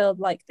they feel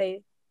like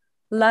they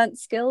learnt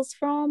skills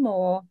from,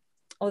 or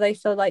they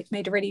feel like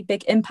made a really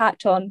big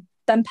impact on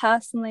them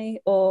personally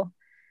or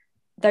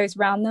those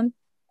around them.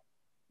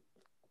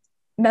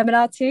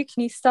 Memenatu,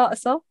 can you start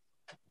us off?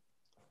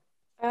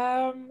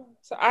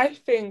 So I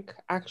think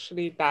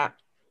actually that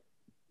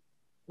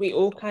we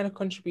all kind of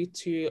contribute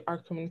to our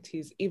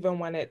communities, even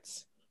when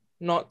it's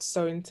not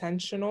so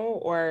intentional,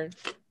 or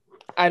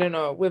I don't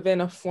know,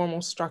 within a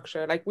formal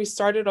structure. Like we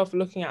started off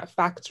looking at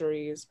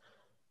factories,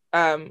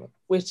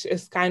 which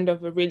is kind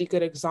of a really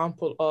good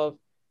example of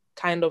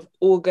kind of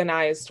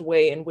organized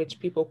way in which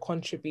people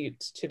contribute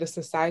to the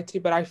society.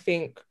 But I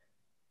think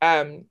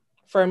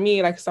for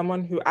me, like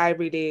someone who I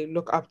really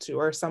look up to,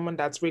 or someone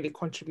that's really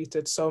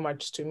contributed so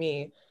much to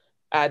me,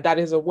 that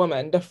is a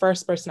woman, the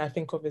first person I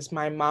think of is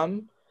my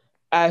mum.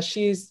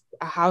 She's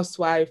a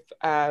housewife.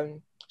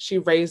 She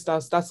raised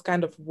us. That's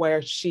kind of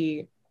where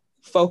she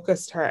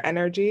focused her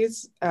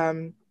energies.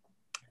 And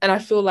I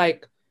feel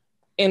like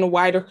in a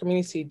wider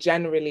community,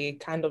 generally,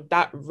 kind of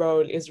that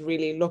role is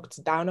really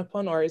looked down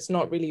upon, or it's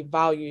not really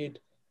valued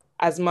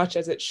as much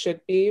as it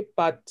should be.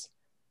 But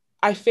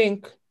I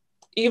think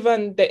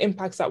even the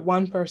impacts that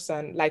one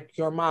person, like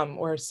your mom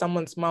or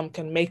someone's mom,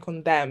 can make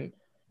on them,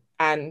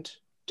 and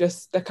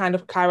just the kind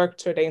of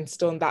character they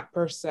instill in that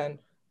person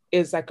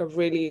is like a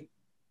really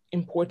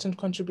important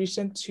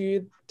contribution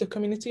to the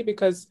community.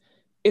 Because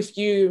if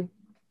you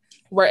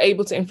were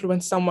able to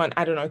influence someone,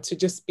 I don't know, to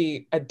just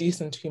be a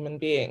decent human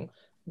being,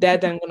 they're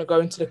then going to go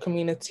into the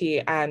community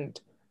and,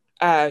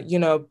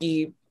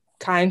 be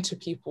kind to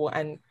people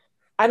and,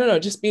 I don't know,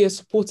 just be a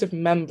supportive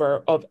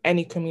member of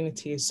any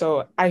community.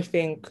 So I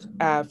think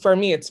for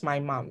me, it's my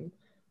mum.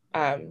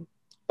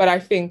 But I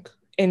think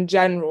in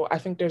general, I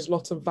think there's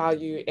lots of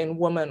value in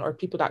women or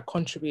people that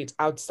contribute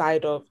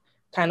outside of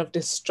kind of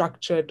this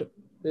structured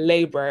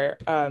labor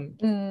or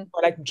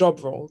like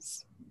job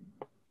roles.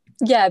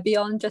 Yeah,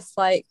 beyond just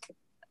like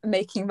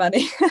making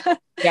money.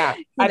 Yeah,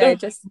 I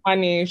don't think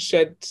money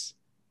should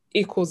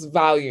equals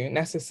value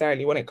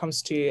necessarily when it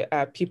comes to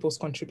people's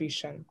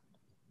contribution.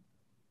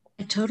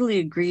 I totally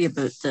agree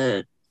about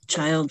the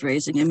child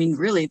raising. I mean,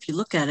 really, if you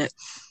look at it,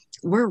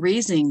 we're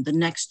raising the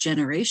next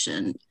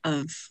generation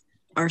of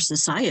our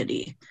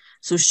society.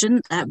 So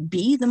shouldn't that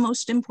be the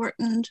most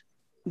important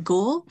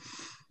goal?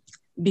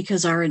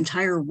 Because our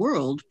entire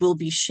world will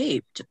be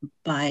shaped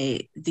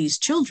by these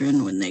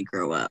children when they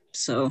grow up.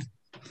 So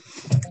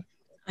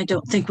I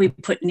don't think we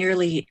put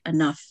nearly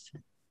enough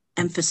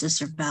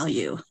emphasis or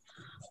value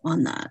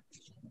on that.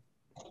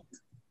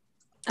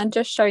 And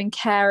just showing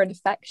care and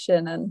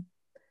affection, and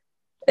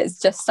it's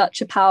just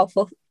such a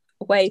powerful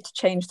way to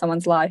change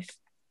someone's life.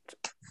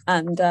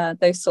 And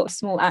those sort of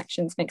small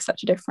actions make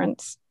such a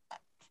difference.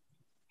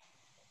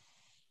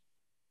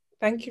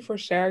 Thank you for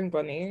sharing,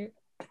 Bonnie.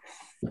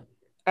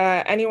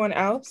 Anyone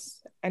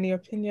else? Any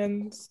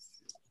opinions?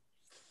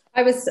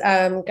 I was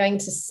going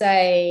to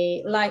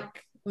say,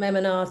 like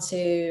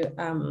Memenatu,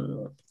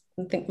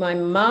 I think my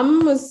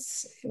mum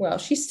was, well,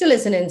 she still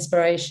is an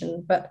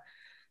inspiration, but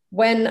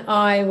when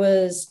I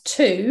was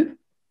 2,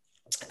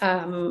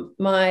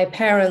 my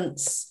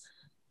parents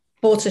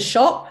bought a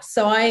shop.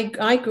 So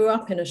I grew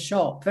up in a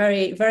shop,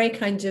 very, very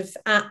kind of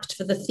apt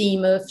for the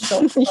theme of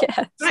shop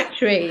yes.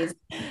 factories.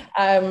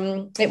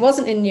 It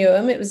wasn't in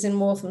Newham, it was in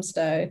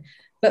Walthamstow.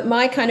 But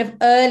my kind of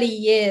early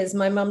years,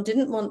 my mum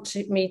didn't want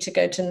me to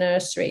go to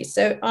nursery.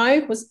 So I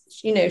was,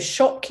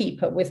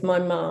 shopkeeper with my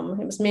mum.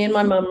 It was me and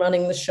my mum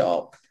running the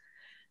shop.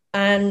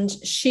 And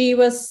she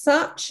was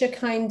such a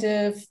kind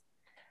of,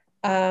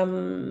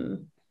 a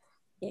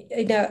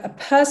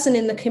person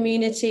in the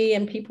community,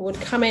 and people would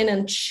come in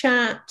and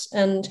chat.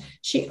 And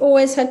she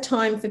always had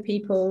time for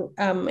people.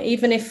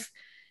 Even if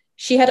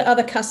she had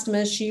other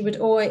customers, she would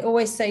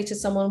always say to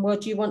someone, well,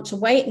 do you want to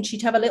wait? And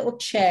she'd have a little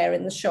chair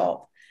in the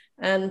shop.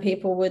 And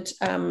people would,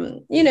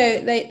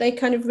 they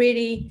kind of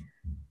really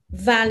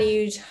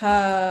valued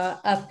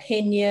her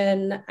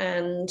opinion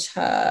and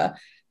her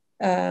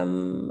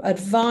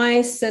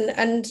advice.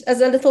 And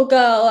as a little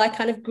girl, I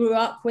kind of grew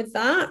up with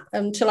that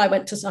until I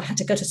had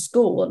to go to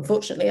school,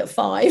 unfortunately, at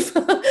 5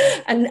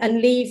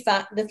 and leave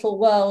that little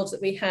world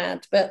that we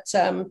had. But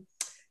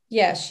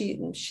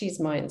she's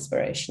my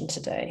inspiration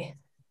today.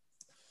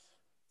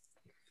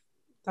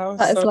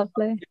 That is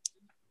lovely.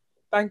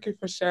 Thank you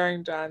for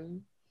sharing,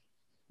 Jan.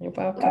 You're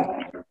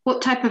welcome.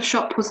 What type of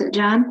shop was it,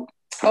 Jan?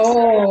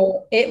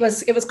 Oh, it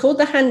was called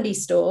the Handy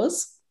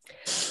Stores.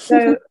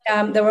 So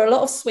there were a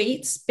lot of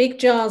sweets, big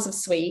jars of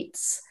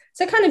sweets.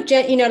 So kind of,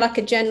 like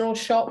a general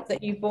shop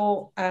that you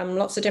bought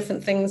lots of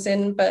different things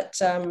in,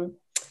 but a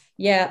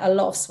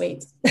lot of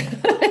sweets.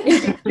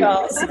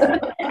 Jars.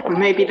 Well,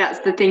 maybe that's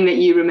the thing that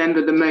you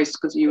remember the most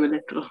because you were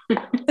little.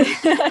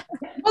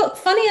 Well,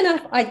 funny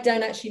enough, I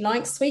don't actually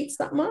like sweets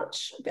that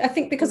much. I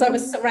think because I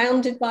was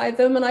surrounded by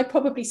them, and I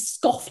probably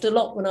scoffed a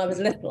lot when I was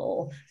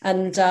little.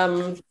 And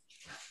Too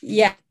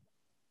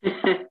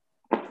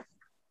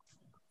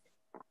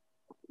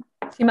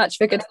much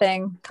of a good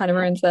thing kind of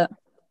ruins it.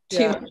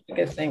 Too much of a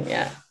good thing,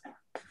 yeah.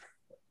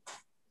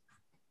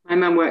 My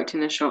mum worked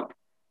in a shop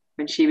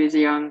when she was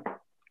young,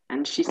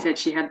 and she said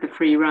she had the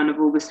free run of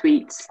all the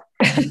sweets.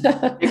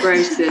 The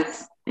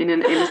grocers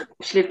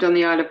she lived on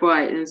the Isle of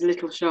Wight, and it was a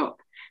little shop,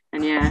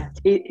 And yeah,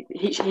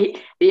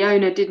 the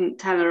owner didn't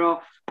tell her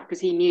off because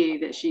he knew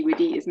that she would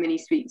eat as many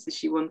sweets as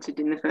she wanted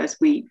in the first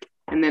week,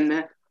 and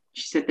then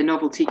she said the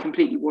novelty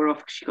completely wore off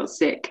because she got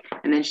sick,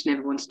 and then she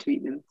never wanted to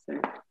eat them. So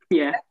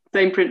yeah,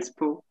 same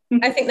principle.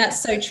 I think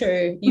that's so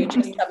true. You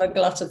just have a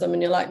glut of them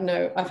and you're like,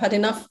 no, I've had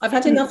enough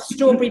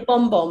strawberry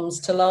bonbons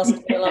to last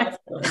me a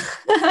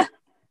lifetime.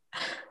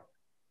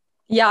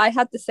 Yeah, I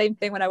had the same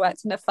thing when I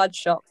worked in a fudge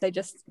shop.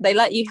 They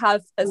let you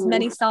have as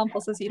many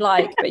samples as you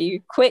like, but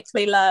you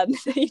quickly learn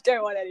that you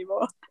don't want any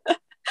more.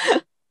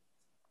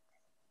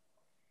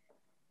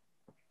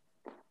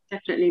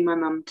 Definitely my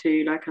mum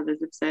too, like others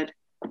have said.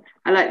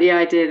 I like the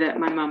idea that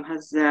my mum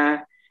has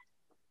and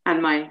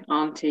my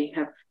auntie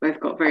have both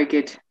got very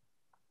good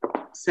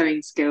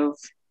sewing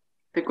skills.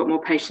 They've got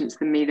more patience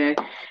than me though,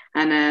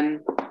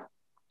 and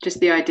just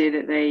the idea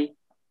that they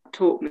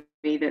taught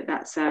me that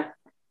that's a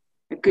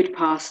good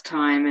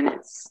pastime and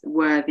it's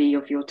worthy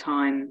of your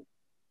time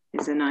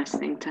is a nice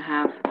thing to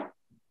have.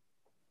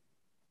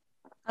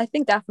 I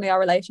think definitely our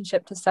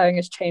relationship to sewing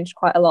has changed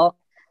quite a lot,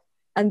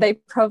 and they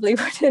probably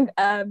wouldn't.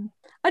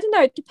 I don't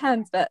know, it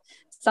depends, but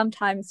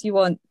sometimes you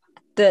want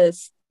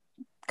this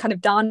kind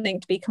of darning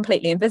to be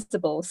completely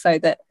invisible so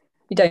that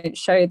you don't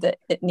show that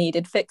it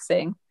needed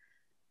fixing.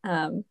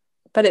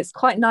 But it's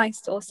quite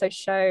nice to also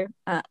show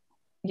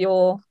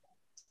your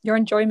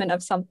enjoyment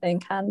of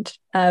something and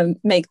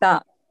make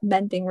that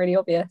mending really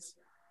obvious.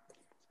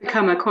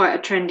 Become quite a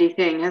trendy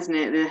thing, hasn't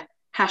it? The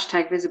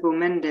hashtag visible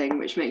mending,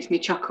 which makes me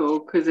chuckle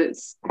because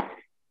it's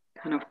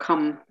kind of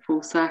come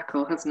full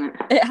circle, hasn't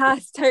it? It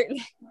has,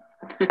 totally.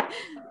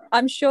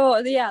 I'm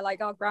sure, yeah,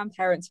 like our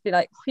grandparents would be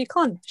like, you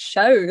can't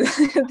show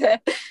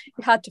that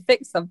you had to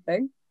fix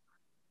something.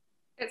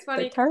 It's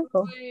funny. It's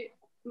terrible.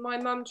 My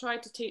mum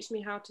tried to teach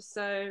me how to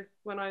sew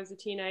when I was a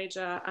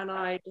teenager, and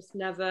I just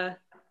never,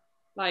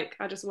 I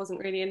just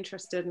wasn't really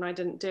interested, and I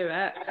didn't do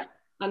it.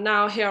 And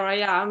now here I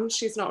am.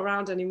 She's not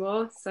around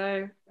anymore,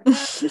 so I'm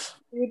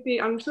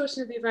sure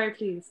she'd be very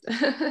pleased.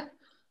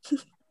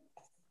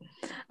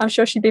 I'm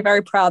sure she'd be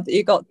very proud that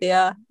you got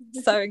the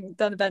sewing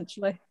done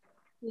eventually.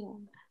 Yeah.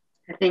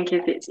 I think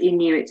if it's in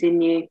you, it's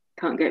in you.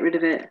 Can't get rid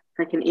of it. It's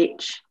like an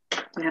itch.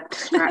 You have to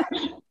scratch.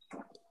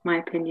 My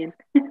opinion.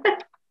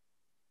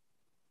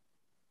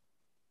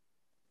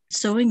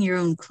 Sewing your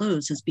own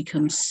clothes has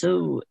become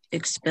so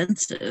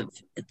expensive.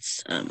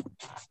 It's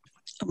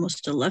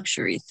almost a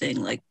luxury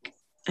thing. Like,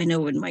 I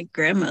know when my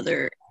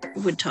grandmother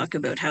would talk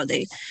about how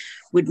they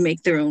would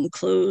make their own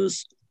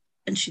clothes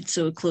and she'd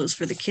sew clothes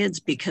for the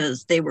kids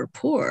because they were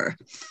poor.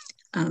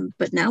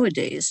 But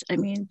nowadays, I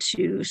mean,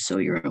 to sew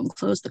your own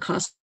clothes, the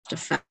cost of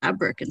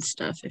fabric and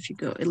stuff, if you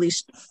go, at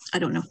least, I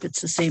don't know if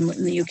it's the same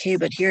in the UK,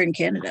 but here in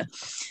Canada,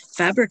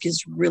 fabric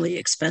is really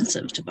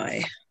expensive to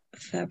buy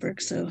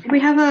fabric. So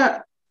we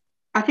have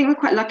I think we're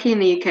quite lucky in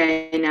the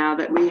UK now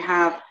that we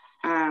have,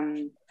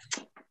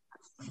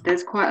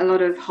 there's quite a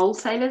lot of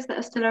wholesalers that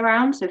are still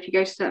around. So if you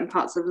go to certain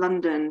parts of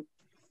London,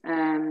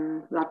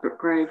 Ladbroke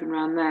Grove and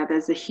around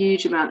there's a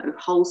huge amount of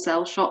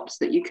wholesale shops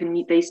that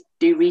they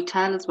do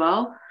retail as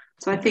well.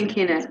 So I think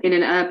in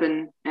an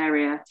urban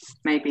area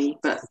maybe,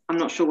 but I'm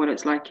not sure what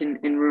it's like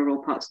in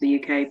rural parts of the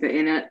UK. But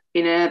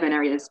in urban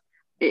areas,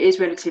 it is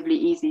relatively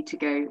easy to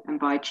go and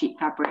buy cheap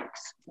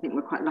fabrics. I think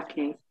we're quite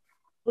lucky.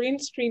 Green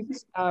Street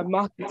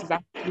market is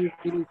actually a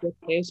really good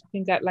place.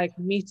 You can get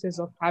meters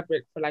of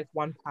fabric for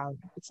 £1.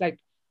 It's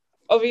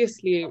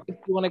obviously if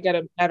you want to get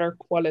a better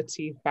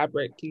quality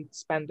fabric, you'd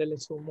spend a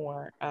little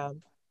more.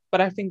 But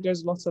I think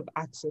there's lots of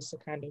access to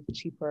kind of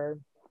cheaper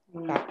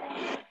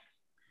fabric.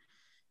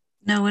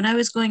 Now, when I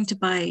was going to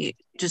buy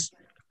just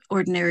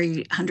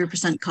ordinary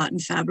 100% cotton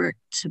fabric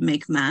to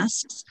make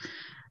masks,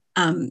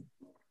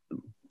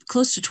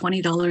 close to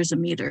 $20 a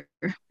meter.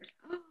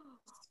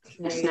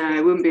 No,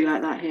 it wouldn't be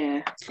like that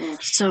here.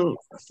 So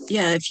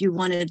yeah, if you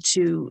wanted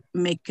to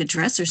make a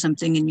dress or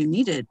something and you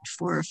needed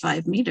 4 or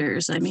 5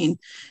 meters, I mean,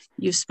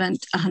 you've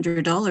spent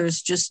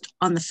 $100 just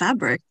on the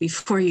fabric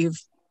before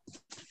you've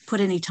put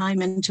any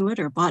time into it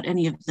or bought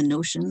any of the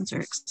notions or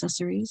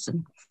accessories.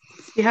 And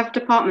you have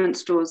department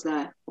stores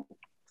there?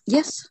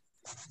 Yes.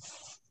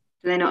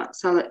 Do they not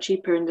sell it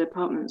cheaper in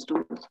department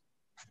stores?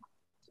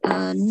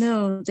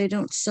 No, they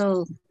don't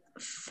sell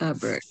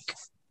fabric.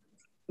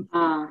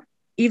 Ah.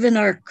 Even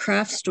our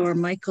craft store,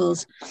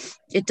 Michael's,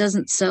 it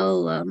doesn't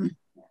sell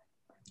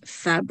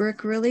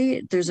fabric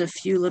really. There's a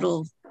few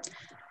little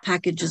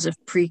packages of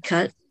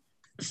pre-cut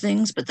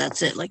things, but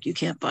that's it. Like, you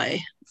can't buy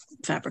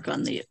fabric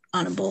on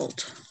a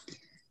bolt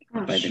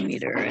by the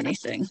meter or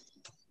anything.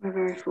 We're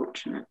very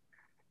fortunate.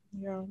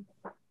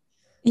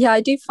 Yeah,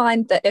 I do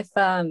find that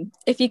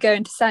if you go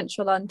into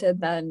central London,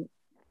 then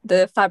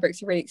the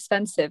fabrics are really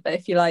expensive. But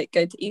if you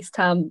go to East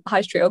Ham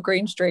High Street or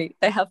Green Street,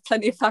 they have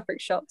plenty of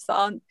fabric shops that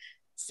aren't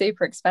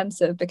super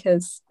expensive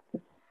because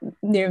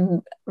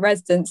Newham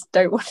residents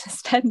don't want to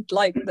spend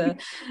the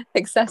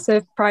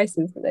excessive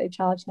prices that they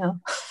charge now.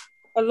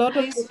 A lot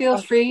of Please feel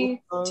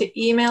free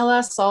to email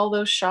us all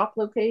those shop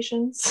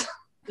locations.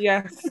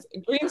 Yes,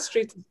 Green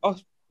Street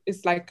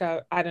is I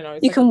don't know.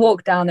 You can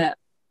walk down it.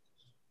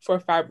 for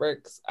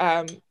fabrics.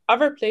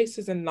 Other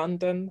places in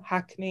London,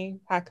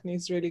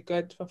 Hackney's really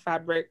good for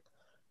fabric.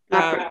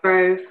 Ladbroke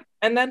Grove.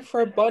 And then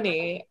for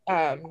Bonnie,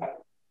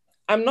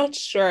 I'm not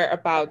sure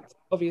about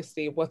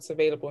obviously what's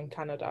available in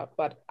Canada,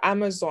 but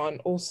Amazon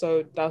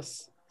also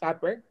does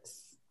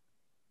fabrics.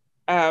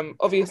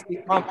 Obviously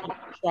you can't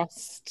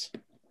trust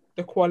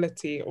the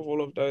quality of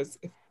all of those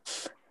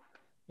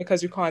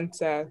because you can't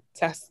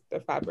test the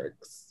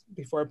fabrics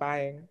before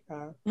buying.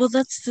 Well,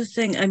 that's the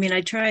thing. I mean,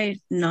 I try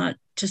not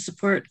to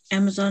support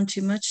Amazon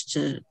too much,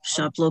 to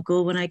shop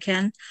local when I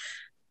can,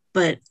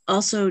 but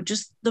also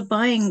just the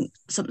buying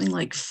something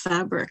like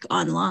fabric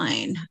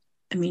online.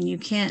 I mean, you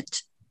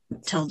can't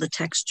tell the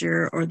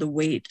texture or the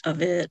weight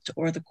of it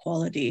or the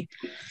quality.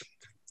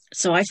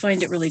 So I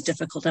find it really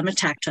difficult. I'm a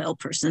tactile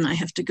person. I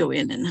have to go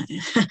in and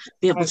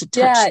be able to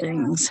touch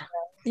things.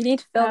 You need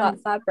to feel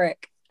that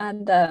fabric.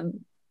 And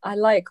I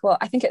like what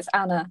I think it's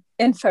Anna,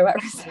 Info at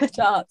Research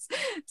Arts,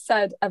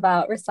 said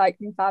about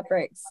recycling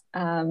fabrics.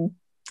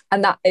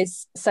 And that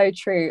is so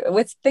true.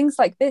 With things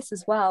like this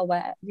as well,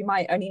 where you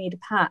might only need a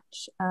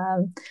patch,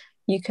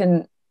 you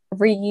can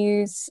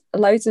reuse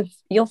loads of,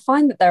 you'll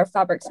find that there are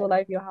fabrics all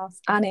over your house,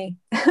 Annie.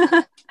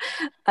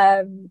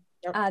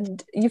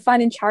 And you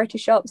find in charity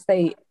shops,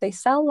 they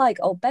sell like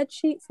old bed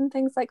sheets and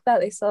things like that.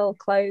 They sell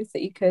clothes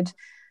that you could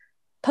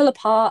pull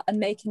apart and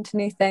make into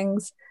new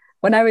things.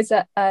 When I was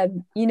at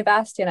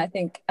university, and I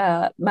think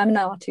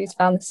Memenatu's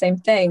found the same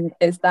thing,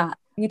 is that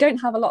you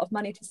don't have a lot of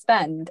money to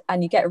spend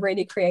and you get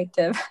really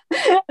creative.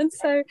 And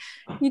so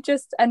you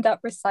just end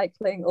up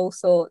recycling all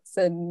sorts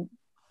and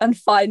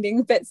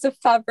finding bits of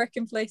fabric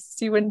in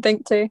places you wouldn't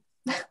think to.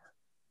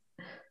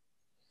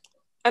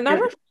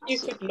 Another thing you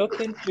could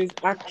look into is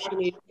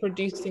actually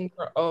producing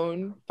your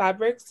own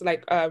fabrics.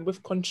 Like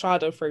with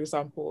Contrado, for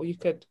example, you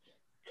could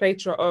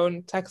create your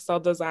own textile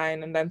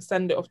design and then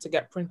send it off to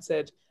get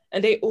printed.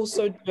 And they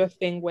also do a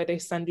thing where they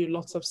send you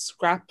lots of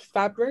scrap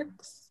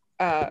fabrics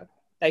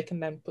they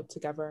can then put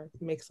together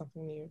and make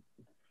something new.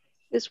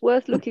 It's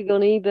worth looking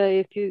on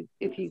eBay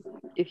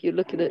if you're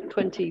looking at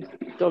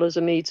 $20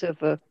 a meter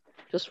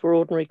for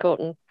ordinary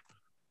cotton,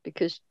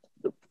 because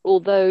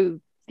although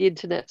the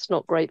internet's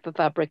not great for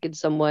fabric in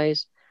some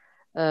ways,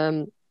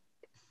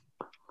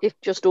 if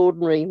just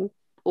ordinary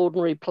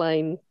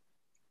plain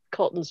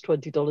cotton's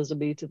 $20 a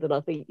meter, then I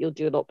think you'll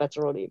do a lot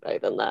better on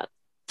eBay than that.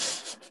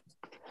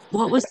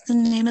 What was the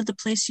name of the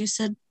place you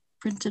said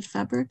printed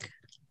fabric?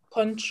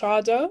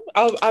 Contrado.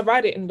 I'll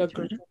write it in the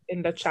group,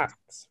 in the chat,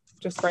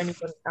 just for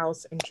anyone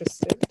else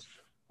interested.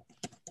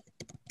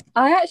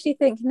 I actually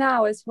think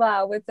now as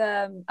well, with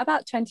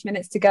about 20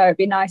 minutes to go, it'd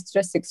be nice to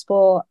just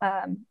explore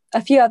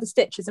a few other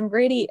stitches and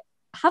really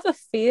have a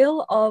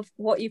feel of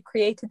what you've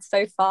created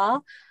so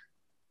far.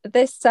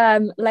 This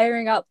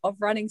layering up of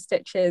running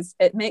stitches,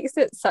 it makes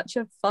it such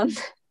a fun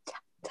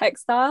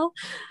textile,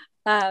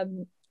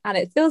 and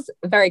it feels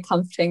very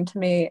comforting to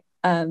me.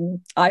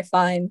 I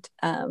find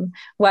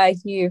where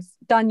you've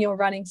done your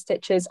running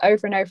stitches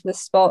over and over the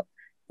spot,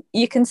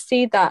 you can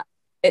see that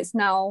it's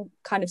now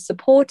kind of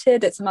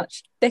supported. It's a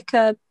much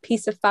thicker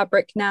piece of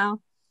fabric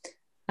now,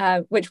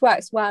 which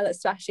works well,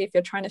 especially if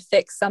you're trying to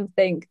fix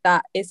something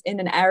that is in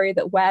an area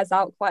that wears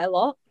out quite a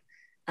lot,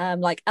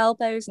 like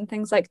elbows and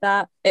things like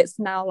that. It's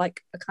now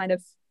like a kind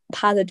of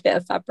padded bit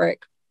of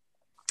fabric.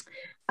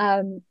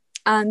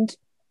 And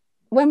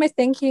when we're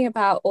thinking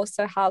about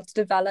also how to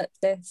develop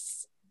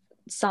this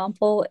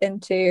sample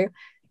into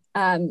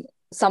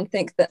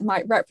something that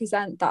might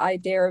represent the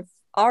idea of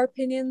our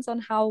opinions on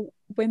how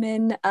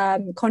women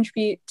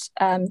contribute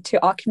to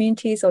our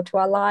communities or to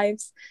our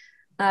lives,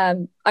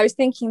 I was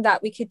thinking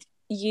that we could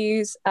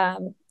use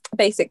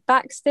basic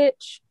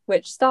backstitch,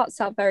 which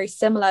starts out very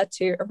similar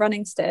to a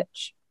running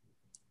stitch,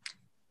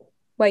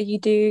 where you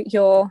do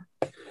your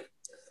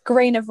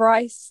grain of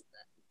rice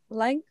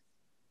length.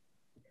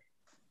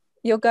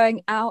 You're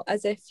going out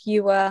as if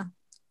you were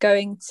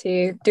going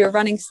to do a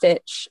running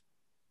stitch,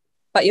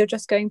 but you're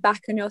just going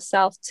back on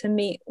yourself to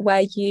meet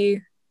where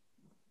you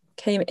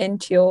came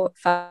into your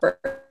fabric.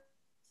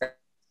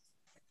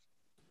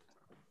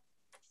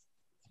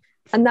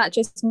 And that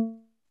just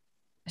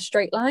a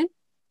straight line.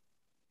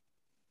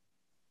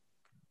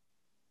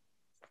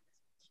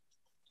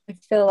 I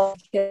feel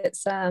like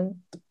it's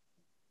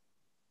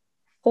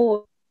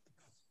or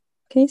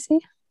can you see?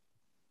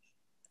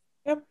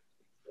 Yep.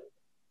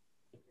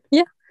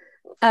 Yeah.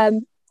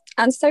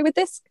 And so with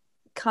this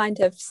kind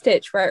of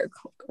stitch where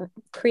it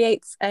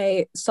creates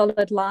a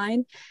solid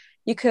line,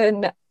 you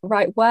can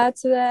write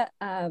words with it.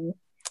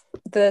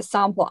 The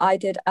sample I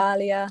did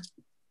earlier,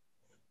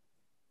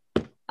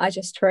 I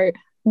just wrote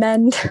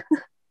mend.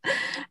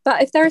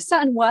 But if there are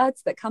certain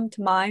words that come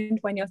to mind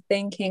when you're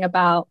thinking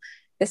about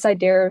this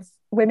idea of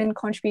women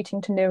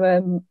contributing to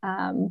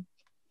Newham,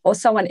 or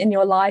someone in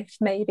your life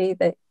maybe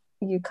that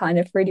you kind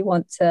of really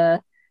want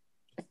to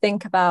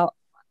think about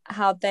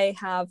how they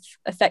have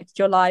affected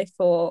your life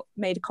or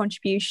made a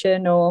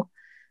contribution or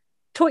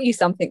taught you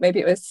something, maybe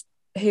it was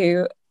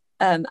who,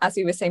 as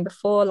we were saying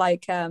before,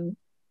 like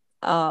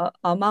our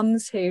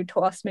mums who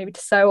taught us maybe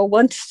to sew or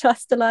wanted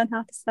us to learn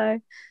how to sew.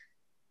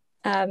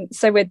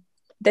 So with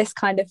this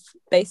kind of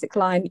basic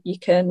line, you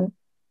can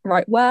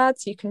write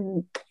words, you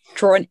can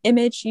draw an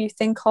image you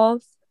think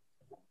of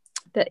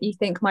that you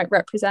think might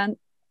represent.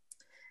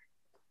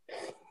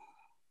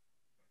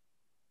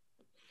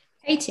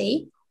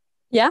 Katie?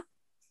 Yeah?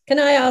 Can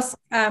I ask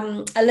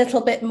a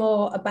little bit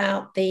more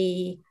about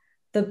the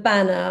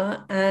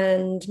banner,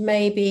 and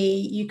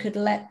maybe you could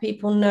let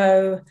people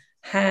know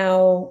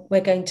how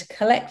we're going to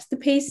collect the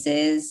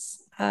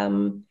pieces,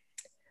 and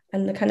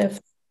the kind of,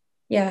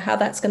 how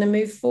that's going to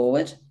move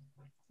forward?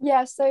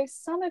 Yeah, so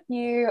some of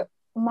you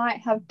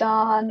might have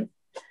done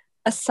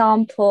a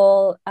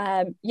sample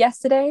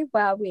yesterday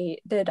where we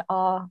did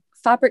our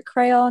fabric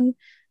crayon,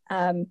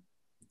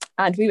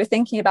 and we were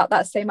thinking about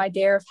that same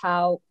idea of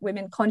how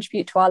women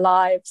contribute to our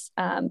lives,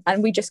 and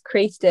we just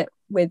created it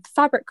with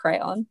fabric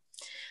crayon.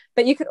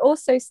 But you could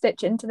also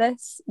stitch into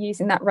this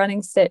using that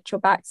running stitch or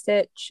back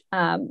stitch,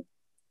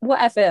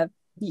 whatever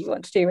you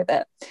want to do with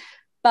it.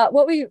 But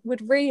what we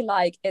would really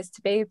like is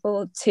to be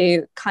able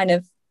to kind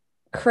of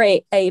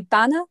create a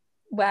banner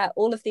where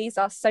all of these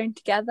are sewn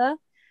together.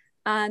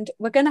 And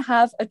we're going to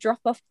have a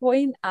drop-off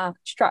point at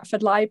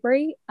Stratford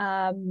Library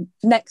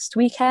next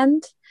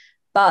weekend.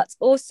 But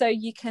also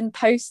you can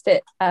post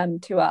it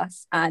to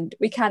us, and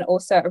we can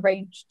also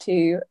arrange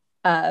to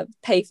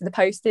pay for the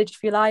postage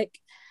if you like.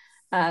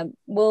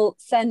 We'll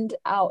send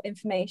out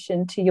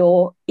information to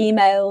your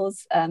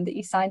emails that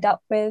you signed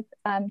up with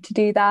to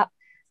do that.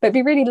 But it'd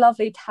be really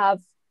lovely to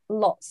have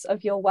lots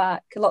of your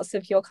work, lots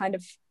of your kind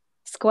of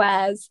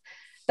squares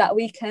that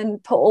we can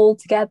put all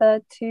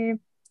together to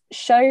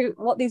show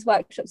what these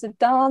workshops have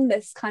done,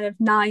 this kind of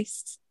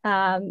nice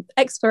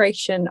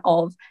exploration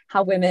of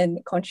how women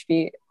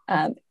contribute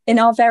in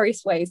our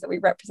various ways that we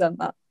represent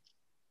that.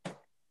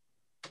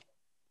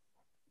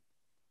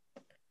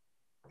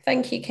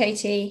 Thank you,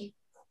 Katie.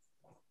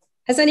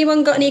 Has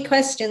anyone got any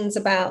questions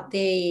about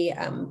the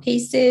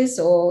pieces,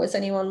 or does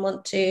anyone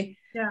want to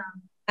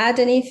add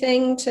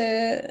anything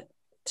to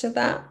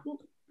that?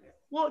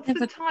 What's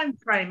the time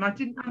frame? I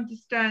didn't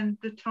understand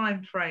the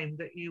time frame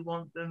that you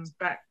want them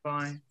back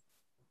by.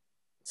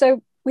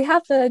 So we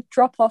have a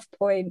drop-off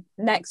point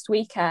next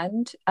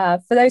weekend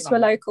for those who are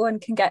local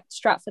and can get to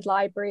Stratford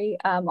Library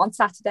on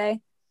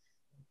Saturday.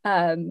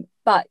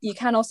 But you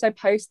can also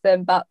post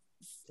them, but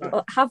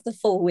have the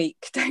full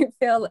week. Don't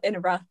feel in a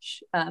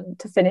rush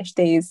to finish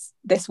these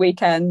this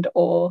weekend,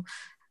 or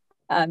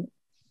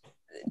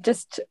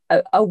just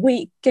a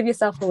week. Give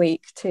yourself a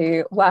week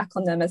to work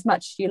on them as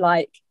much as you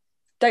like.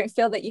 Don't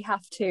feel that you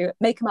have to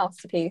make a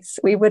masterpiece.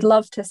 We would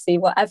love to see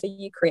whatever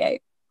you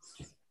create.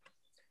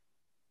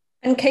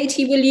 And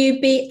Katie, will you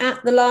be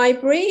at the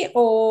library,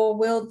 or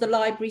will the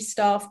library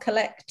staff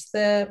collect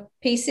the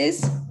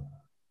pieces?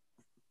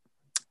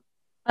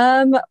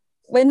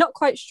 We're not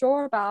quite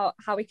sure about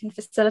how we can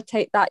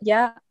facilitate that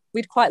yet.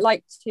 We'd quite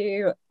like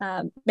to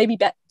maybe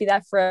be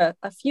there for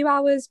a few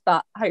hours,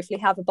 but hopefully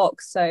have a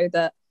box so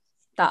that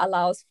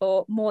allows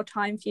for more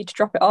time for you to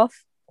drop it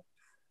off.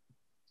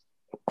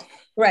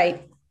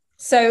 Great.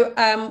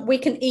 So we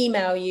can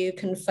email you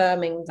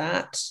confirming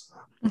that.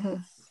 Mm-hmm.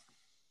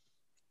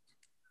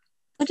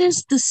 What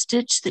is the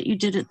stitch that you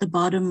did at the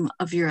bottom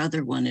of your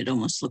other one? It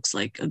almost looks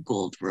like a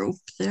gold rope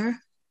there.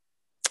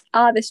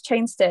 This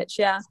chain stitch,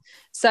 yeah.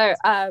 So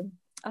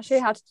I'll show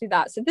you how to do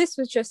that. So this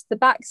was just the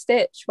back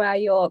stitch where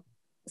you're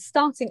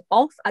starting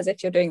off as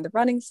if you're doing the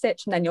running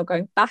stitch, and then you're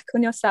going back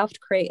on yourself to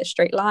create a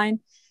straight line.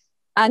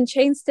 And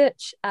chain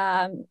stitch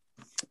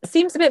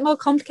seems a bit more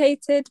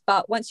complicated,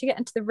 but once you get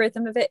into the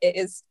rhythm of it, it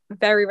is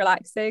very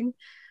relaxing.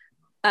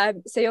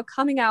 So you're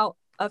coming out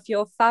of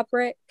your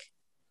fabric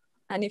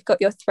and you've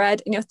got your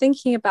thread and you're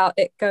thinking about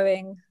it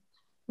going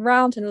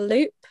round in a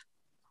loop.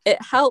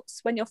 It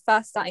helps when you're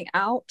first starting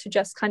out to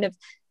just kind of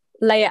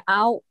lay it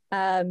out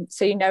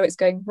so you know it's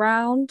going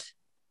round,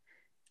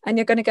 and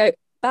you're going to go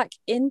back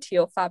into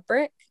your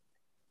fabric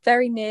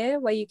very near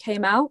where you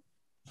came out,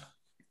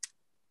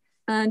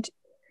 and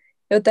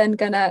you're then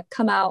going to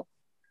come out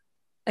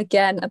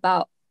again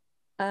about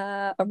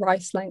a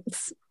rice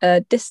length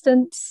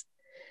distance.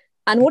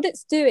 And what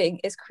it's doing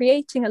is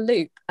creating a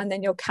loop, and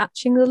then you're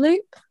catching the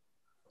loop.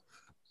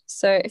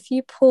 So if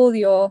you pull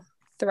your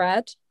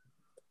thread,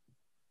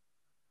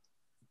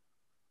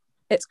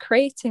 it's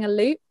creating a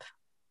loop,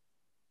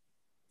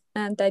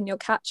 and then you're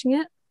catching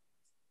it.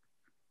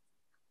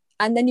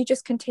 And then you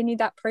just continue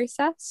that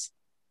process.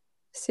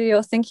 So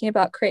you're thinking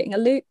about creating a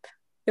loop,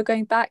 you're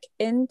going back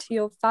into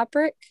your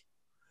fabric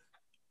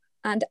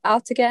and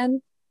out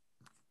again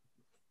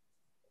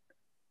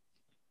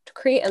to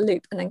create a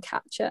loop and then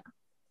catch it.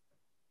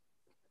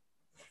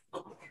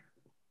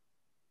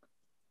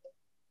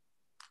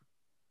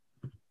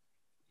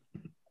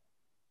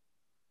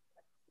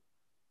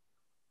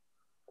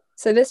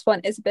 So this one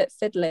is a bit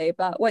fiddly,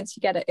 but once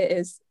you get it, it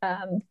is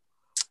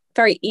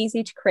very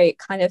easy to create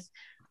kind of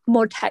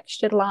more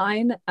textured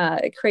line.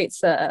 It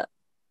creates a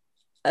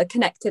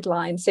connected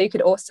line. So you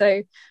could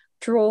also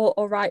draw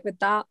or write with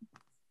that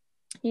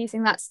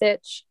using that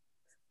stitch.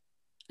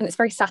 And it's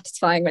very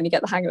satisfying when you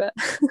get the hang of it.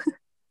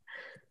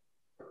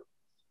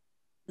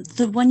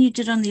 The one you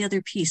did on the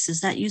other piece,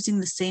 is that using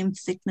the same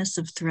thickness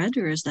of thread,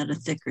 or is that a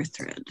thicker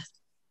thread?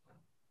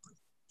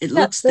 It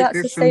looks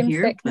thicker from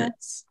here,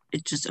 thickness. But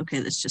it just, okay,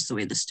 that's just the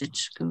way the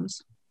stitch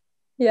goes.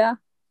 Yeah.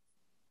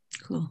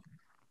 Cool.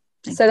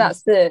 So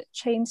that's the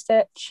chain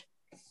stitch.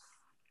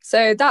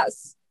 So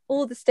that's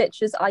all the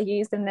stitches I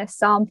used in this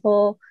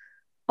sample.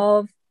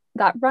 Of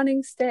that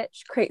running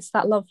stitch creates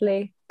that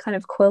lovely kind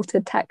of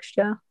quilted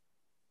texture.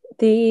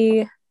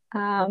 The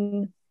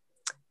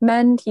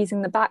mend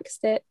using the back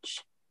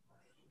stitch,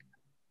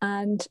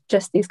 and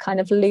just these kind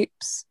of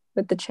loops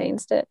with the chain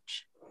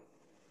stitch.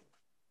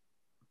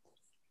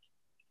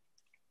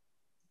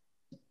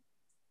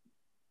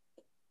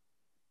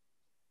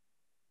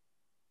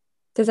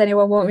 Does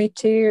anyone want me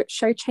to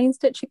show chain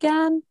stitch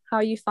again? How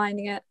are you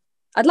finding it?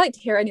 I'd like to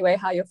hear anyway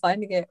how you're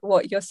finding it,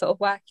 what you're sort of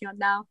working on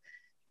now.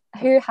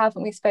 Who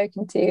haven't we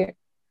spoken to?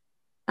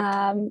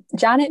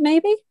 Janet,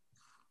 maybe?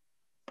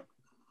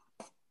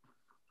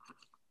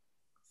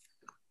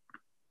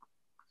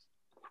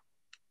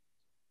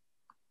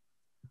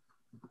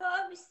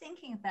 What I was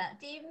thinking about,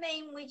 do you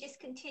mean we just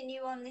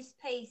continue on this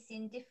piece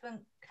in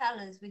different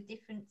colours with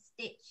different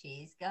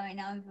stitches going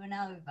over and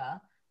over,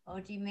 or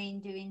do you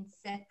mean doing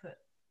separate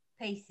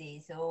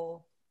pieces?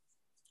 Or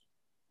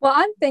well,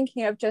 I'm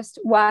thinking of just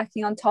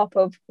working on top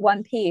of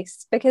one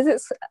piece, because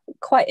it's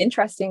quite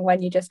interesting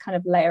when you just kind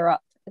of layer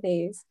up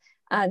these,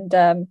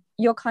 and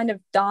you're kind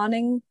of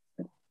darning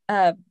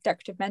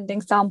decorative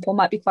mending sample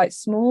might be quite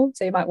small,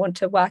 so you might want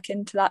to work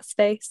into that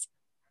space.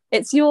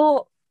 It's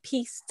your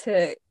piece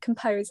to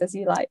compose as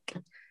you like.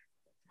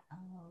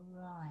 Oh,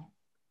 right.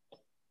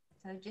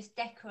 So just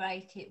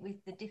decorate it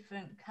with the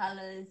different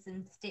colours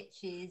and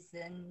stitches,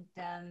 and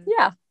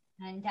yeah,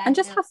 and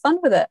just have fun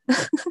with it.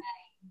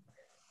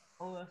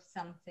 Or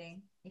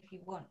something if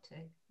you want to.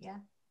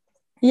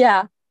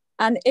 Yeah,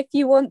 and if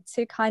you want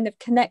to kind of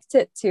connect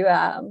it to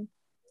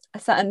a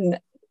certain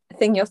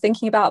thing you're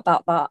thinking about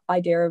that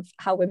idea of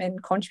how women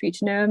contribute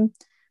to Newham,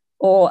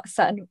 or a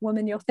certain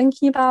woman you're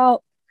thinking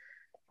about,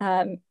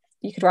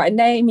 you could write a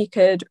name, you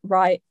could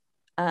write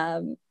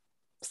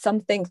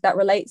something that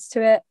relates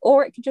to it,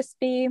 or it could just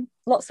be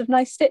lots of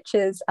nice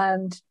stitches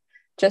and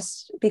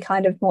just be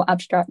kind of more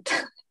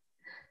abstract.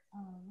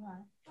 Oh,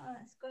 right. Oh,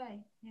 that's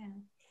great. Yeah.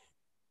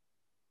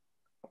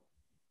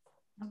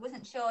 I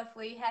wasn't sure if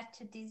we had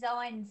to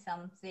design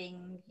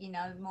something,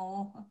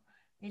 more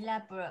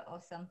elaborate or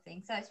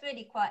something. So it's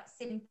really quite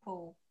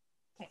simple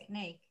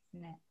technique,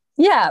 isn't it?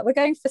 Yeah, we're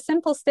going for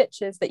simple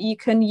stitches that you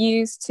can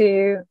use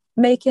to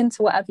make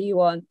into whatever you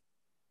want.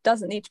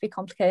 Doesn't need to be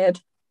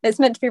complicated. It's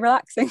meant to be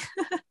relaxing.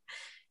 Oh,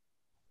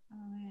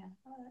 yeah.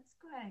 Oh, that's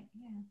great.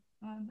 Yeah.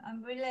 Well,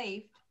 I'm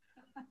relieved.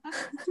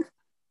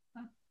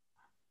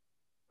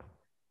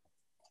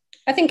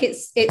 I think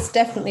it's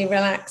definitely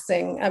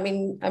relaxing. I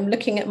mean, I'm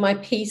looking at my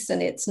piece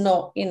and it's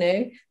not,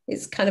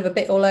 it's kind of a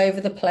bit all over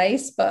the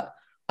place, but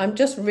I'm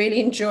just really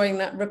enjoying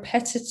that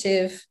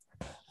repetitive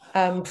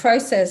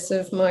process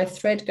of my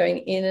thread going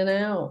in and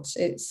out.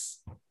 It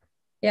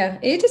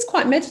is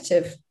quite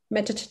meditative.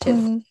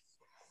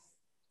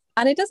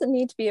 And it doesn't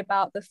need to be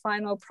about the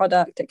final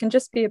product. It can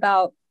just be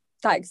about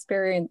that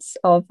experience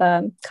of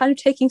kind of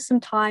taking some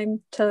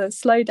time to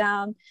slow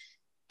down,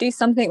 do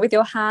something with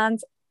your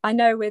hands. I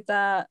know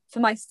for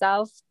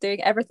myself,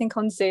 doing everything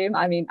on Zoom,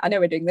 I mean, I know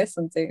we're doing this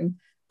on Zoom,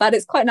 but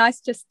it's quite nice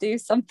to just do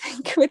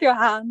something with your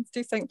hands,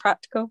 do something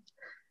practical.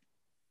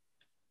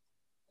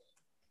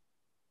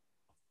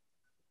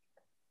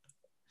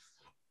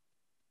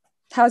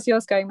 How's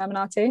yours going,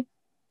 Memenatu?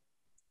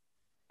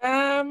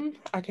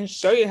 I can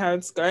show you how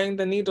it's going.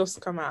 The needles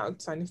come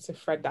out, so I need to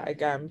thread that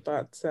again,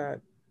 but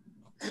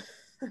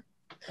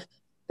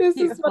this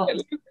is what it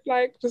looks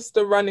like, just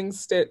a running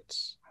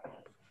stitch.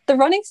 The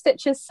running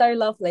stitch is so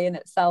lovely in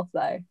itself,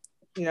 though.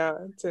 Yeah,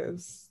 it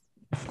is.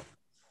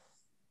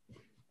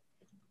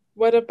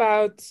 What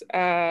about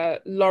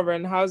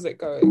Lauren? How's it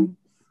going?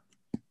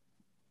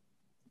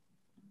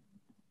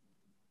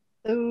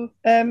 So,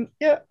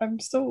 yeah, I'm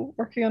still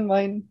working on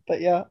mine, but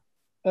yeah,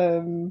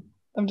 I'm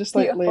just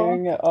like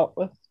layering it up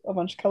with a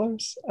bunch of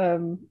colors.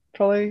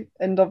 Probably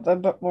end up a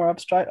bit more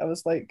abstract. I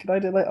was like, could I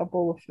do like a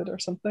bowl of food or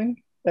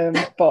something?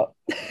 But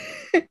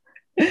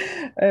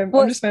I'm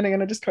just mending,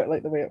 and I just quite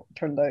like the way it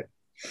turned out.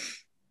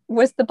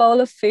 Was the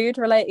bowl of food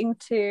relating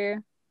to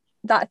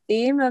that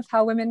theme of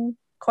how women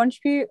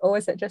contribute, or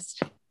is it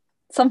just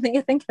something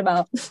you're thinking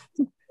about?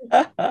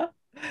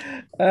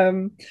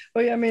 Well,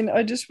 yeah, I mean,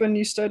 I just, when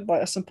you started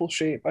like a simple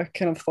shape, I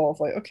kind of thought of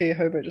like, okay,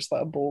 how about just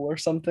like a bowl or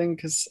something,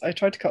 because I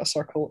tried to cut a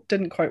circle,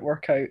 didn't quite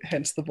work out,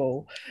 hence the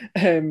bowl.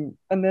 And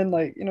then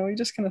like, you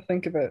just kind of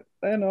think of it.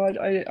 I don't know,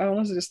 I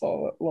honestly just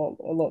thought a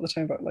lot of the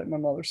time about like my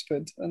mother's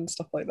food and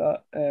stuff like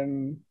that,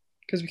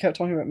 because we kept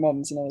talking about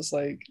mums, and I was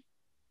like,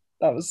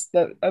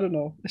 that I don't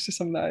know, it's just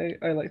something that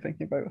I like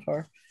thinking about with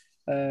her.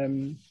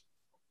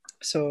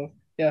 So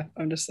yeah,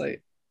 I'm just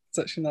like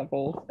stitching that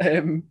bowl.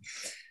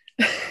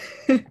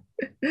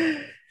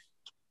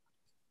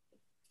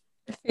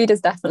 Food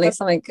is definitely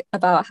something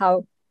about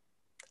how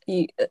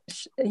you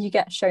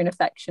get shown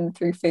affection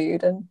through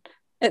food, and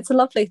It's a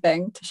lovely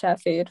thing to share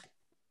food.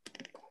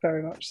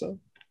 Very much so.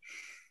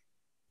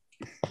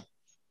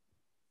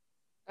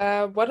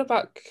 What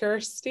about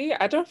Kirsty?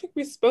 I don't think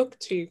we spoke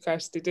to you,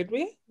 Kirsty, did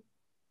we?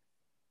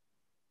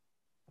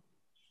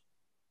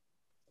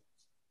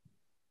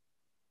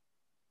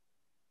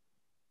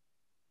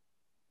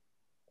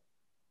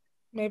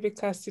 Maybe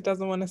Kirsty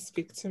doesn't want to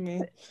speak to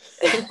me.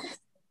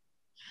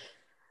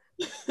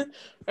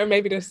 Or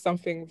maybe there's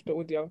something with the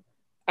audio.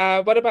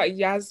 What about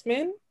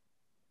Yasmin?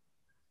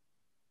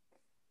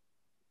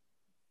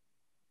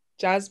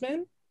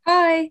 Jasmine?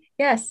 Hi.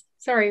 Yes.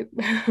 Sorry.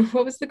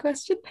 What was the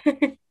question?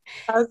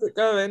 How's it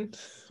going?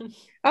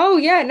 Oh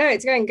yeah, no,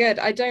 it's going good.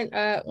 I don't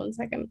 1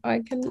 second.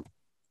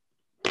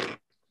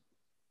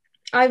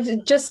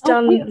 I've just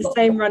done the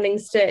same running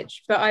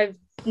stitch, but I've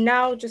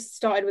now just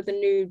started with a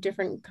new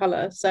different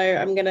color. So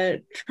I'm gonna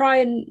try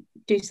and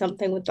do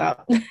something with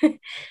that.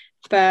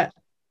 But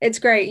it's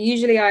great.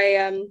 Usually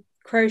I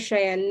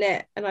crochet and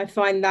knit, and I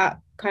find that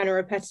kind of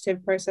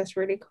repetitive process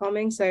really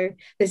calming. So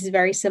this is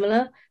very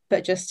similar,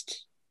 but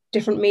just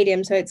different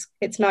medium. So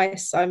it's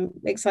nice. I'm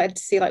excited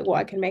to see like what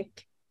I can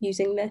make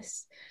using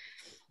this.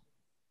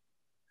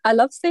 I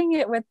love seeing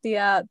it with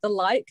the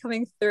light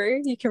coming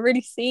through. You can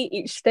really see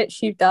each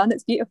stitch you've done.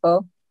 It's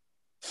beautiful.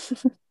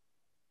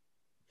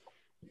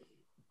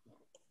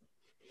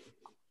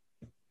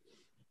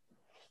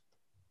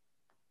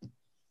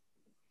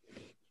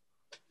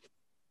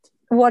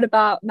 What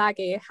about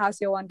Maggie?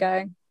 How's your one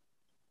going?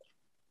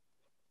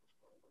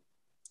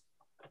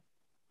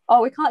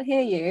 Oh, we can't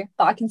hear you,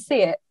 but I can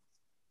see it.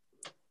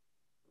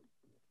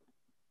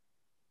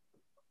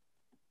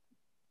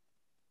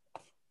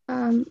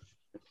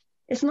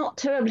 It's not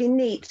terribly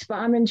neat, but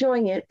I'm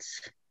enjoying it.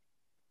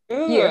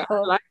 Ooh, Beautiful. I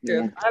like it.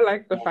 Yeah. I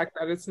like the fact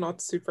that it's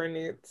not super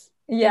neat.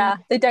 Yeah,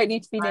 they don't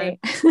need to be neat.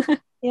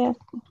 Yeah.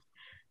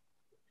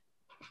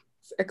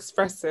 It's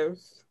expressive.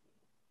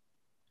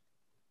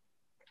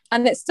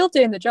 And it's still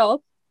doing the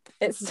job.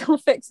 It's still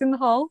fixing the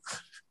hole.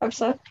 Hope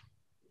so.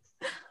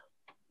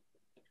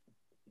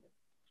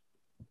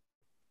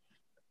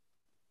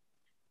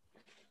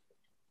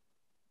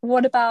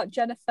 What about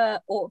Jennifer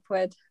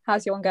Awkward?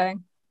 How's your one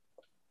going?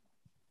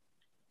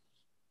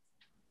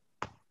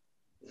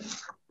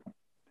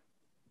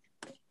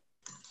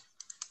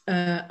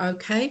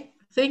 Okay, I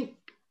think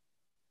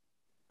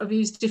I've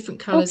used different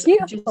colours. Oh,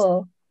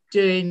 beautiful.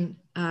 Doing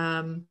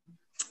a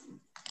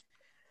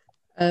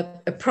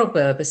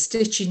proverb, a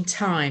stitch in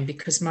time,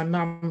 because my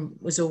mum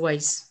was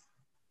always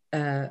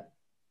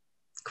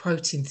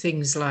quoting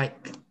things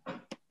like,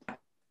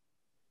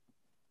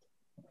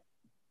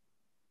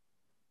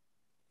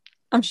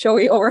 I'm sure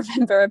we all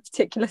remember a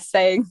particular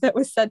saying that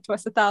was said to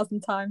us 1,000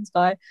 times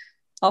by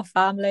our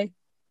family.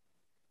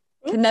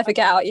 Can never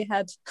get out of your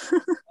head.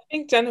 I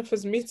think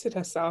Jennifer's muted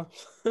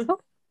herself.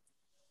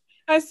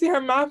 I see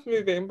her mouth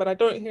moving, but I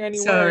don't hear any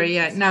words. sorry,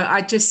 yeah, no,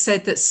 I just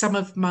said that some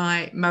of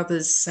my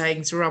mother's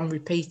sayings are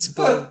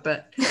unrepeatable,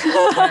 but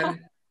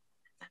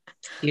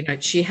you know,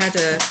 she had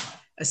a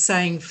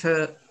saying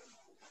for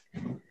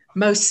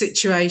most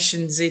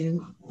situations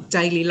in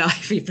daily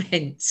life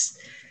events,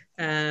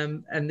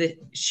 and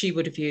she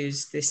would have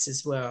used this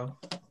as well.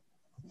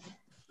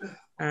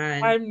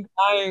 And I'm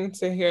dying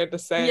to hear the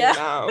saying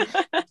now.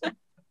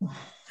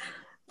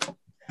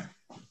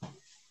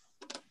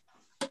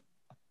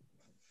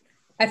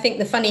 I think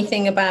the funny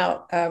thing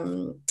about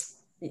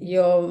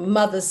your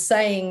mother's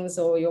sayings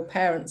or your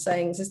parents'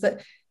 sayings is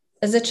that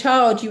as a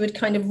child, you would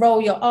kind of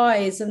roll your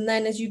eyes. And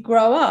then as you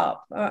grow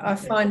up, I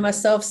find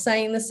myself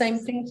saying the same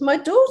thing to my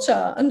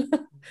daughter. And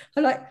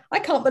I'm like, I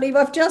can't believe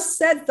I've just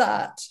said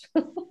that.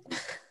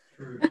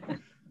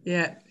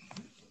 yeah.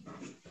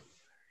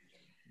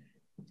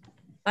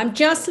 I'm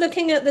just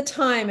looking at the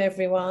time,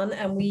 everyone,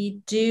 and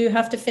we do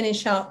have to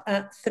finish up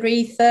at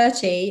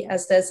 3:30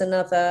 as there's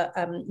another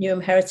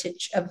Newham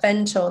Heritage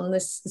event on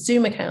this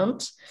Zoom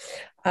account.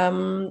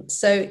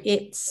 So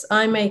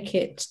I make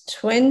it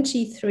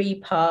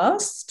 23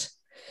 past.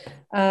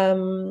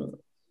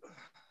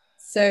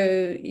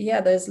 So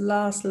yeah, those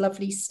last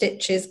lovely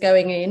stitches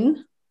going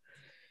in.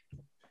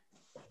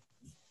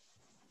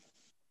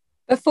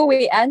 Before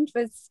we end,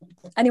 was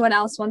anyone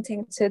else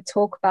wanting to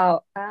talk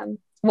about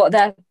what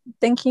they're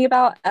thinking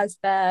about as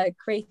they're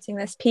creating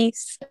this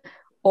piece,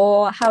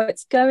 or how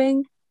it's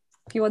going?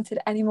 If you wanted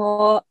any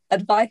more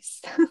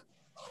advice.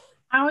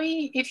 How are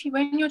you,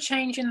 when you're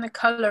changing the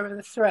colour of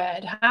the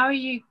thread, how are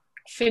you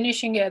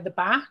finishing it at the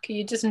back? Are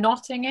you just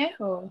knotting it,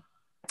 or?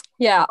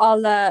 Yeah,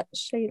 I'll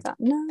show you that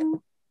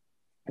now.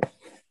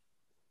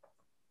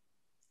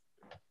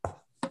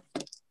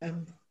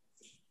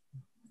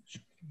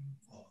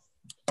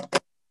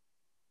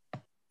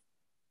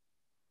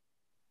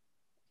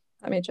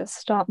 Let me just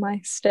start my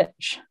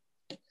stitch.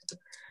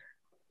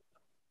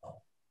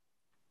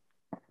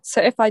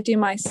 So if I do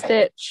my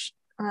stitch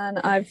and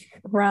I've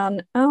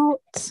run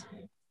out,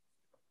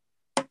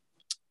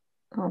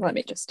 let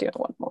me just do it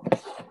one more.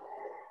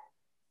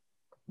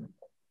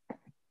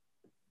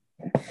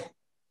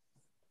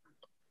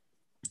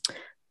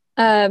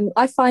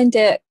 I find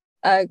it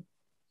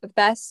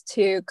best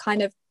to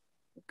kind of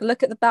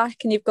look at the back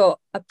and you've got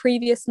a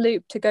previous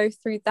loop to go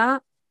through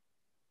that.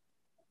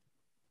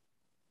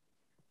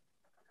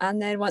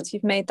 And then once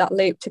you've made that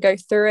loop, to go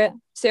through it.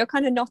 So you're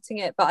kind of knotting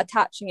it, but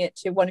attaching it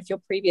to one of your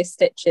previous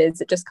stitches.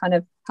 It just kind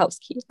of helps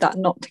keep that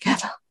knot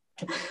together.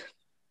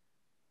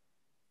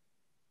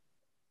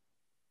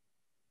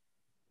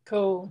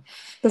 Cool.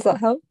 Does that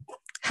help?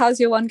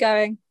 How's your one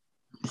going?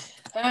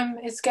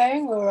 It's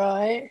going all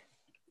right.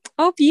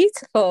 Oh,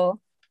 beautiful.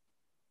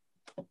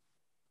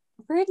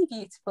 Really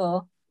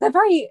beautiful. They're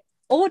very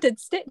ordered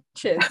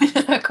stitches.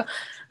 I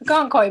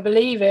can't quite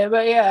believe it,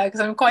 but yeah,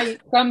 because I'm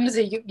quite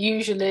clumsy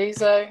usually,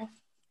 so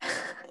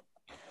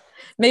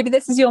maybe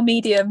this is your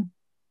medium.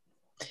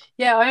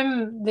 Yeah,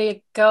 I'm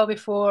the girl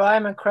before.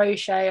 I'm a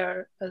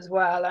crocheter as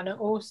well, and I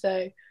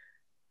also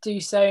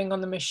do sewing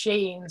on the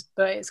machines,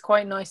 but it's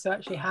quite nice to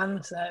actually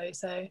hand sew,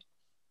 so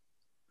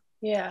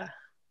yeah.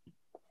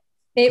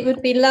 It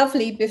would be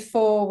lovely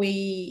before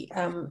we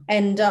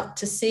end up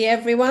to see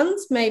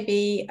everyone's.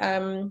 Maybe,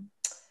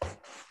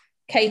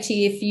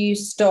 Katie, if you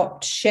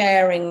stopped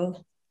sharing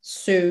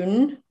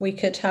soon, we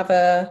could have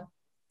a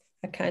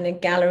kind of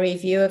gallery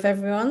view of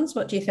everyone's.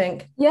 What do you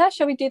think? Yeah,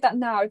 shall we do that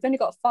now? We've only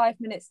got 5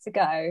 minutes to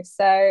go.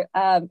 So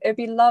it would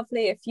be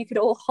lovely if you could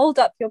all hold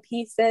up your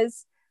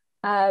pieces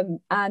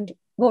and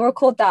we'll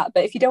record that.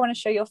 But if you don't want to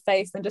show your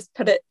face, then just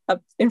put it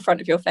up in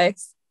front of your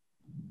face.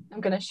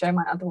 I'm going to show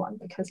my other one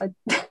because I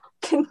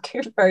didn't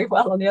do very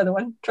well on the other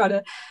one. Try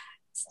to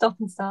stop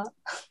and start.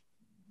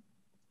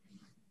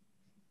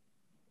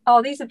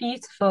 Oh, these are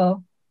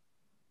beautiful.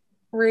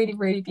 Really,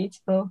 really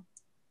beautiful.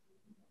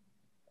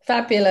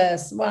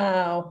 Fabulous.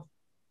 Wow.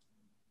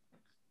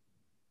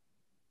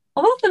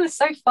 All of them are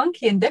so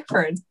funky and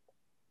different.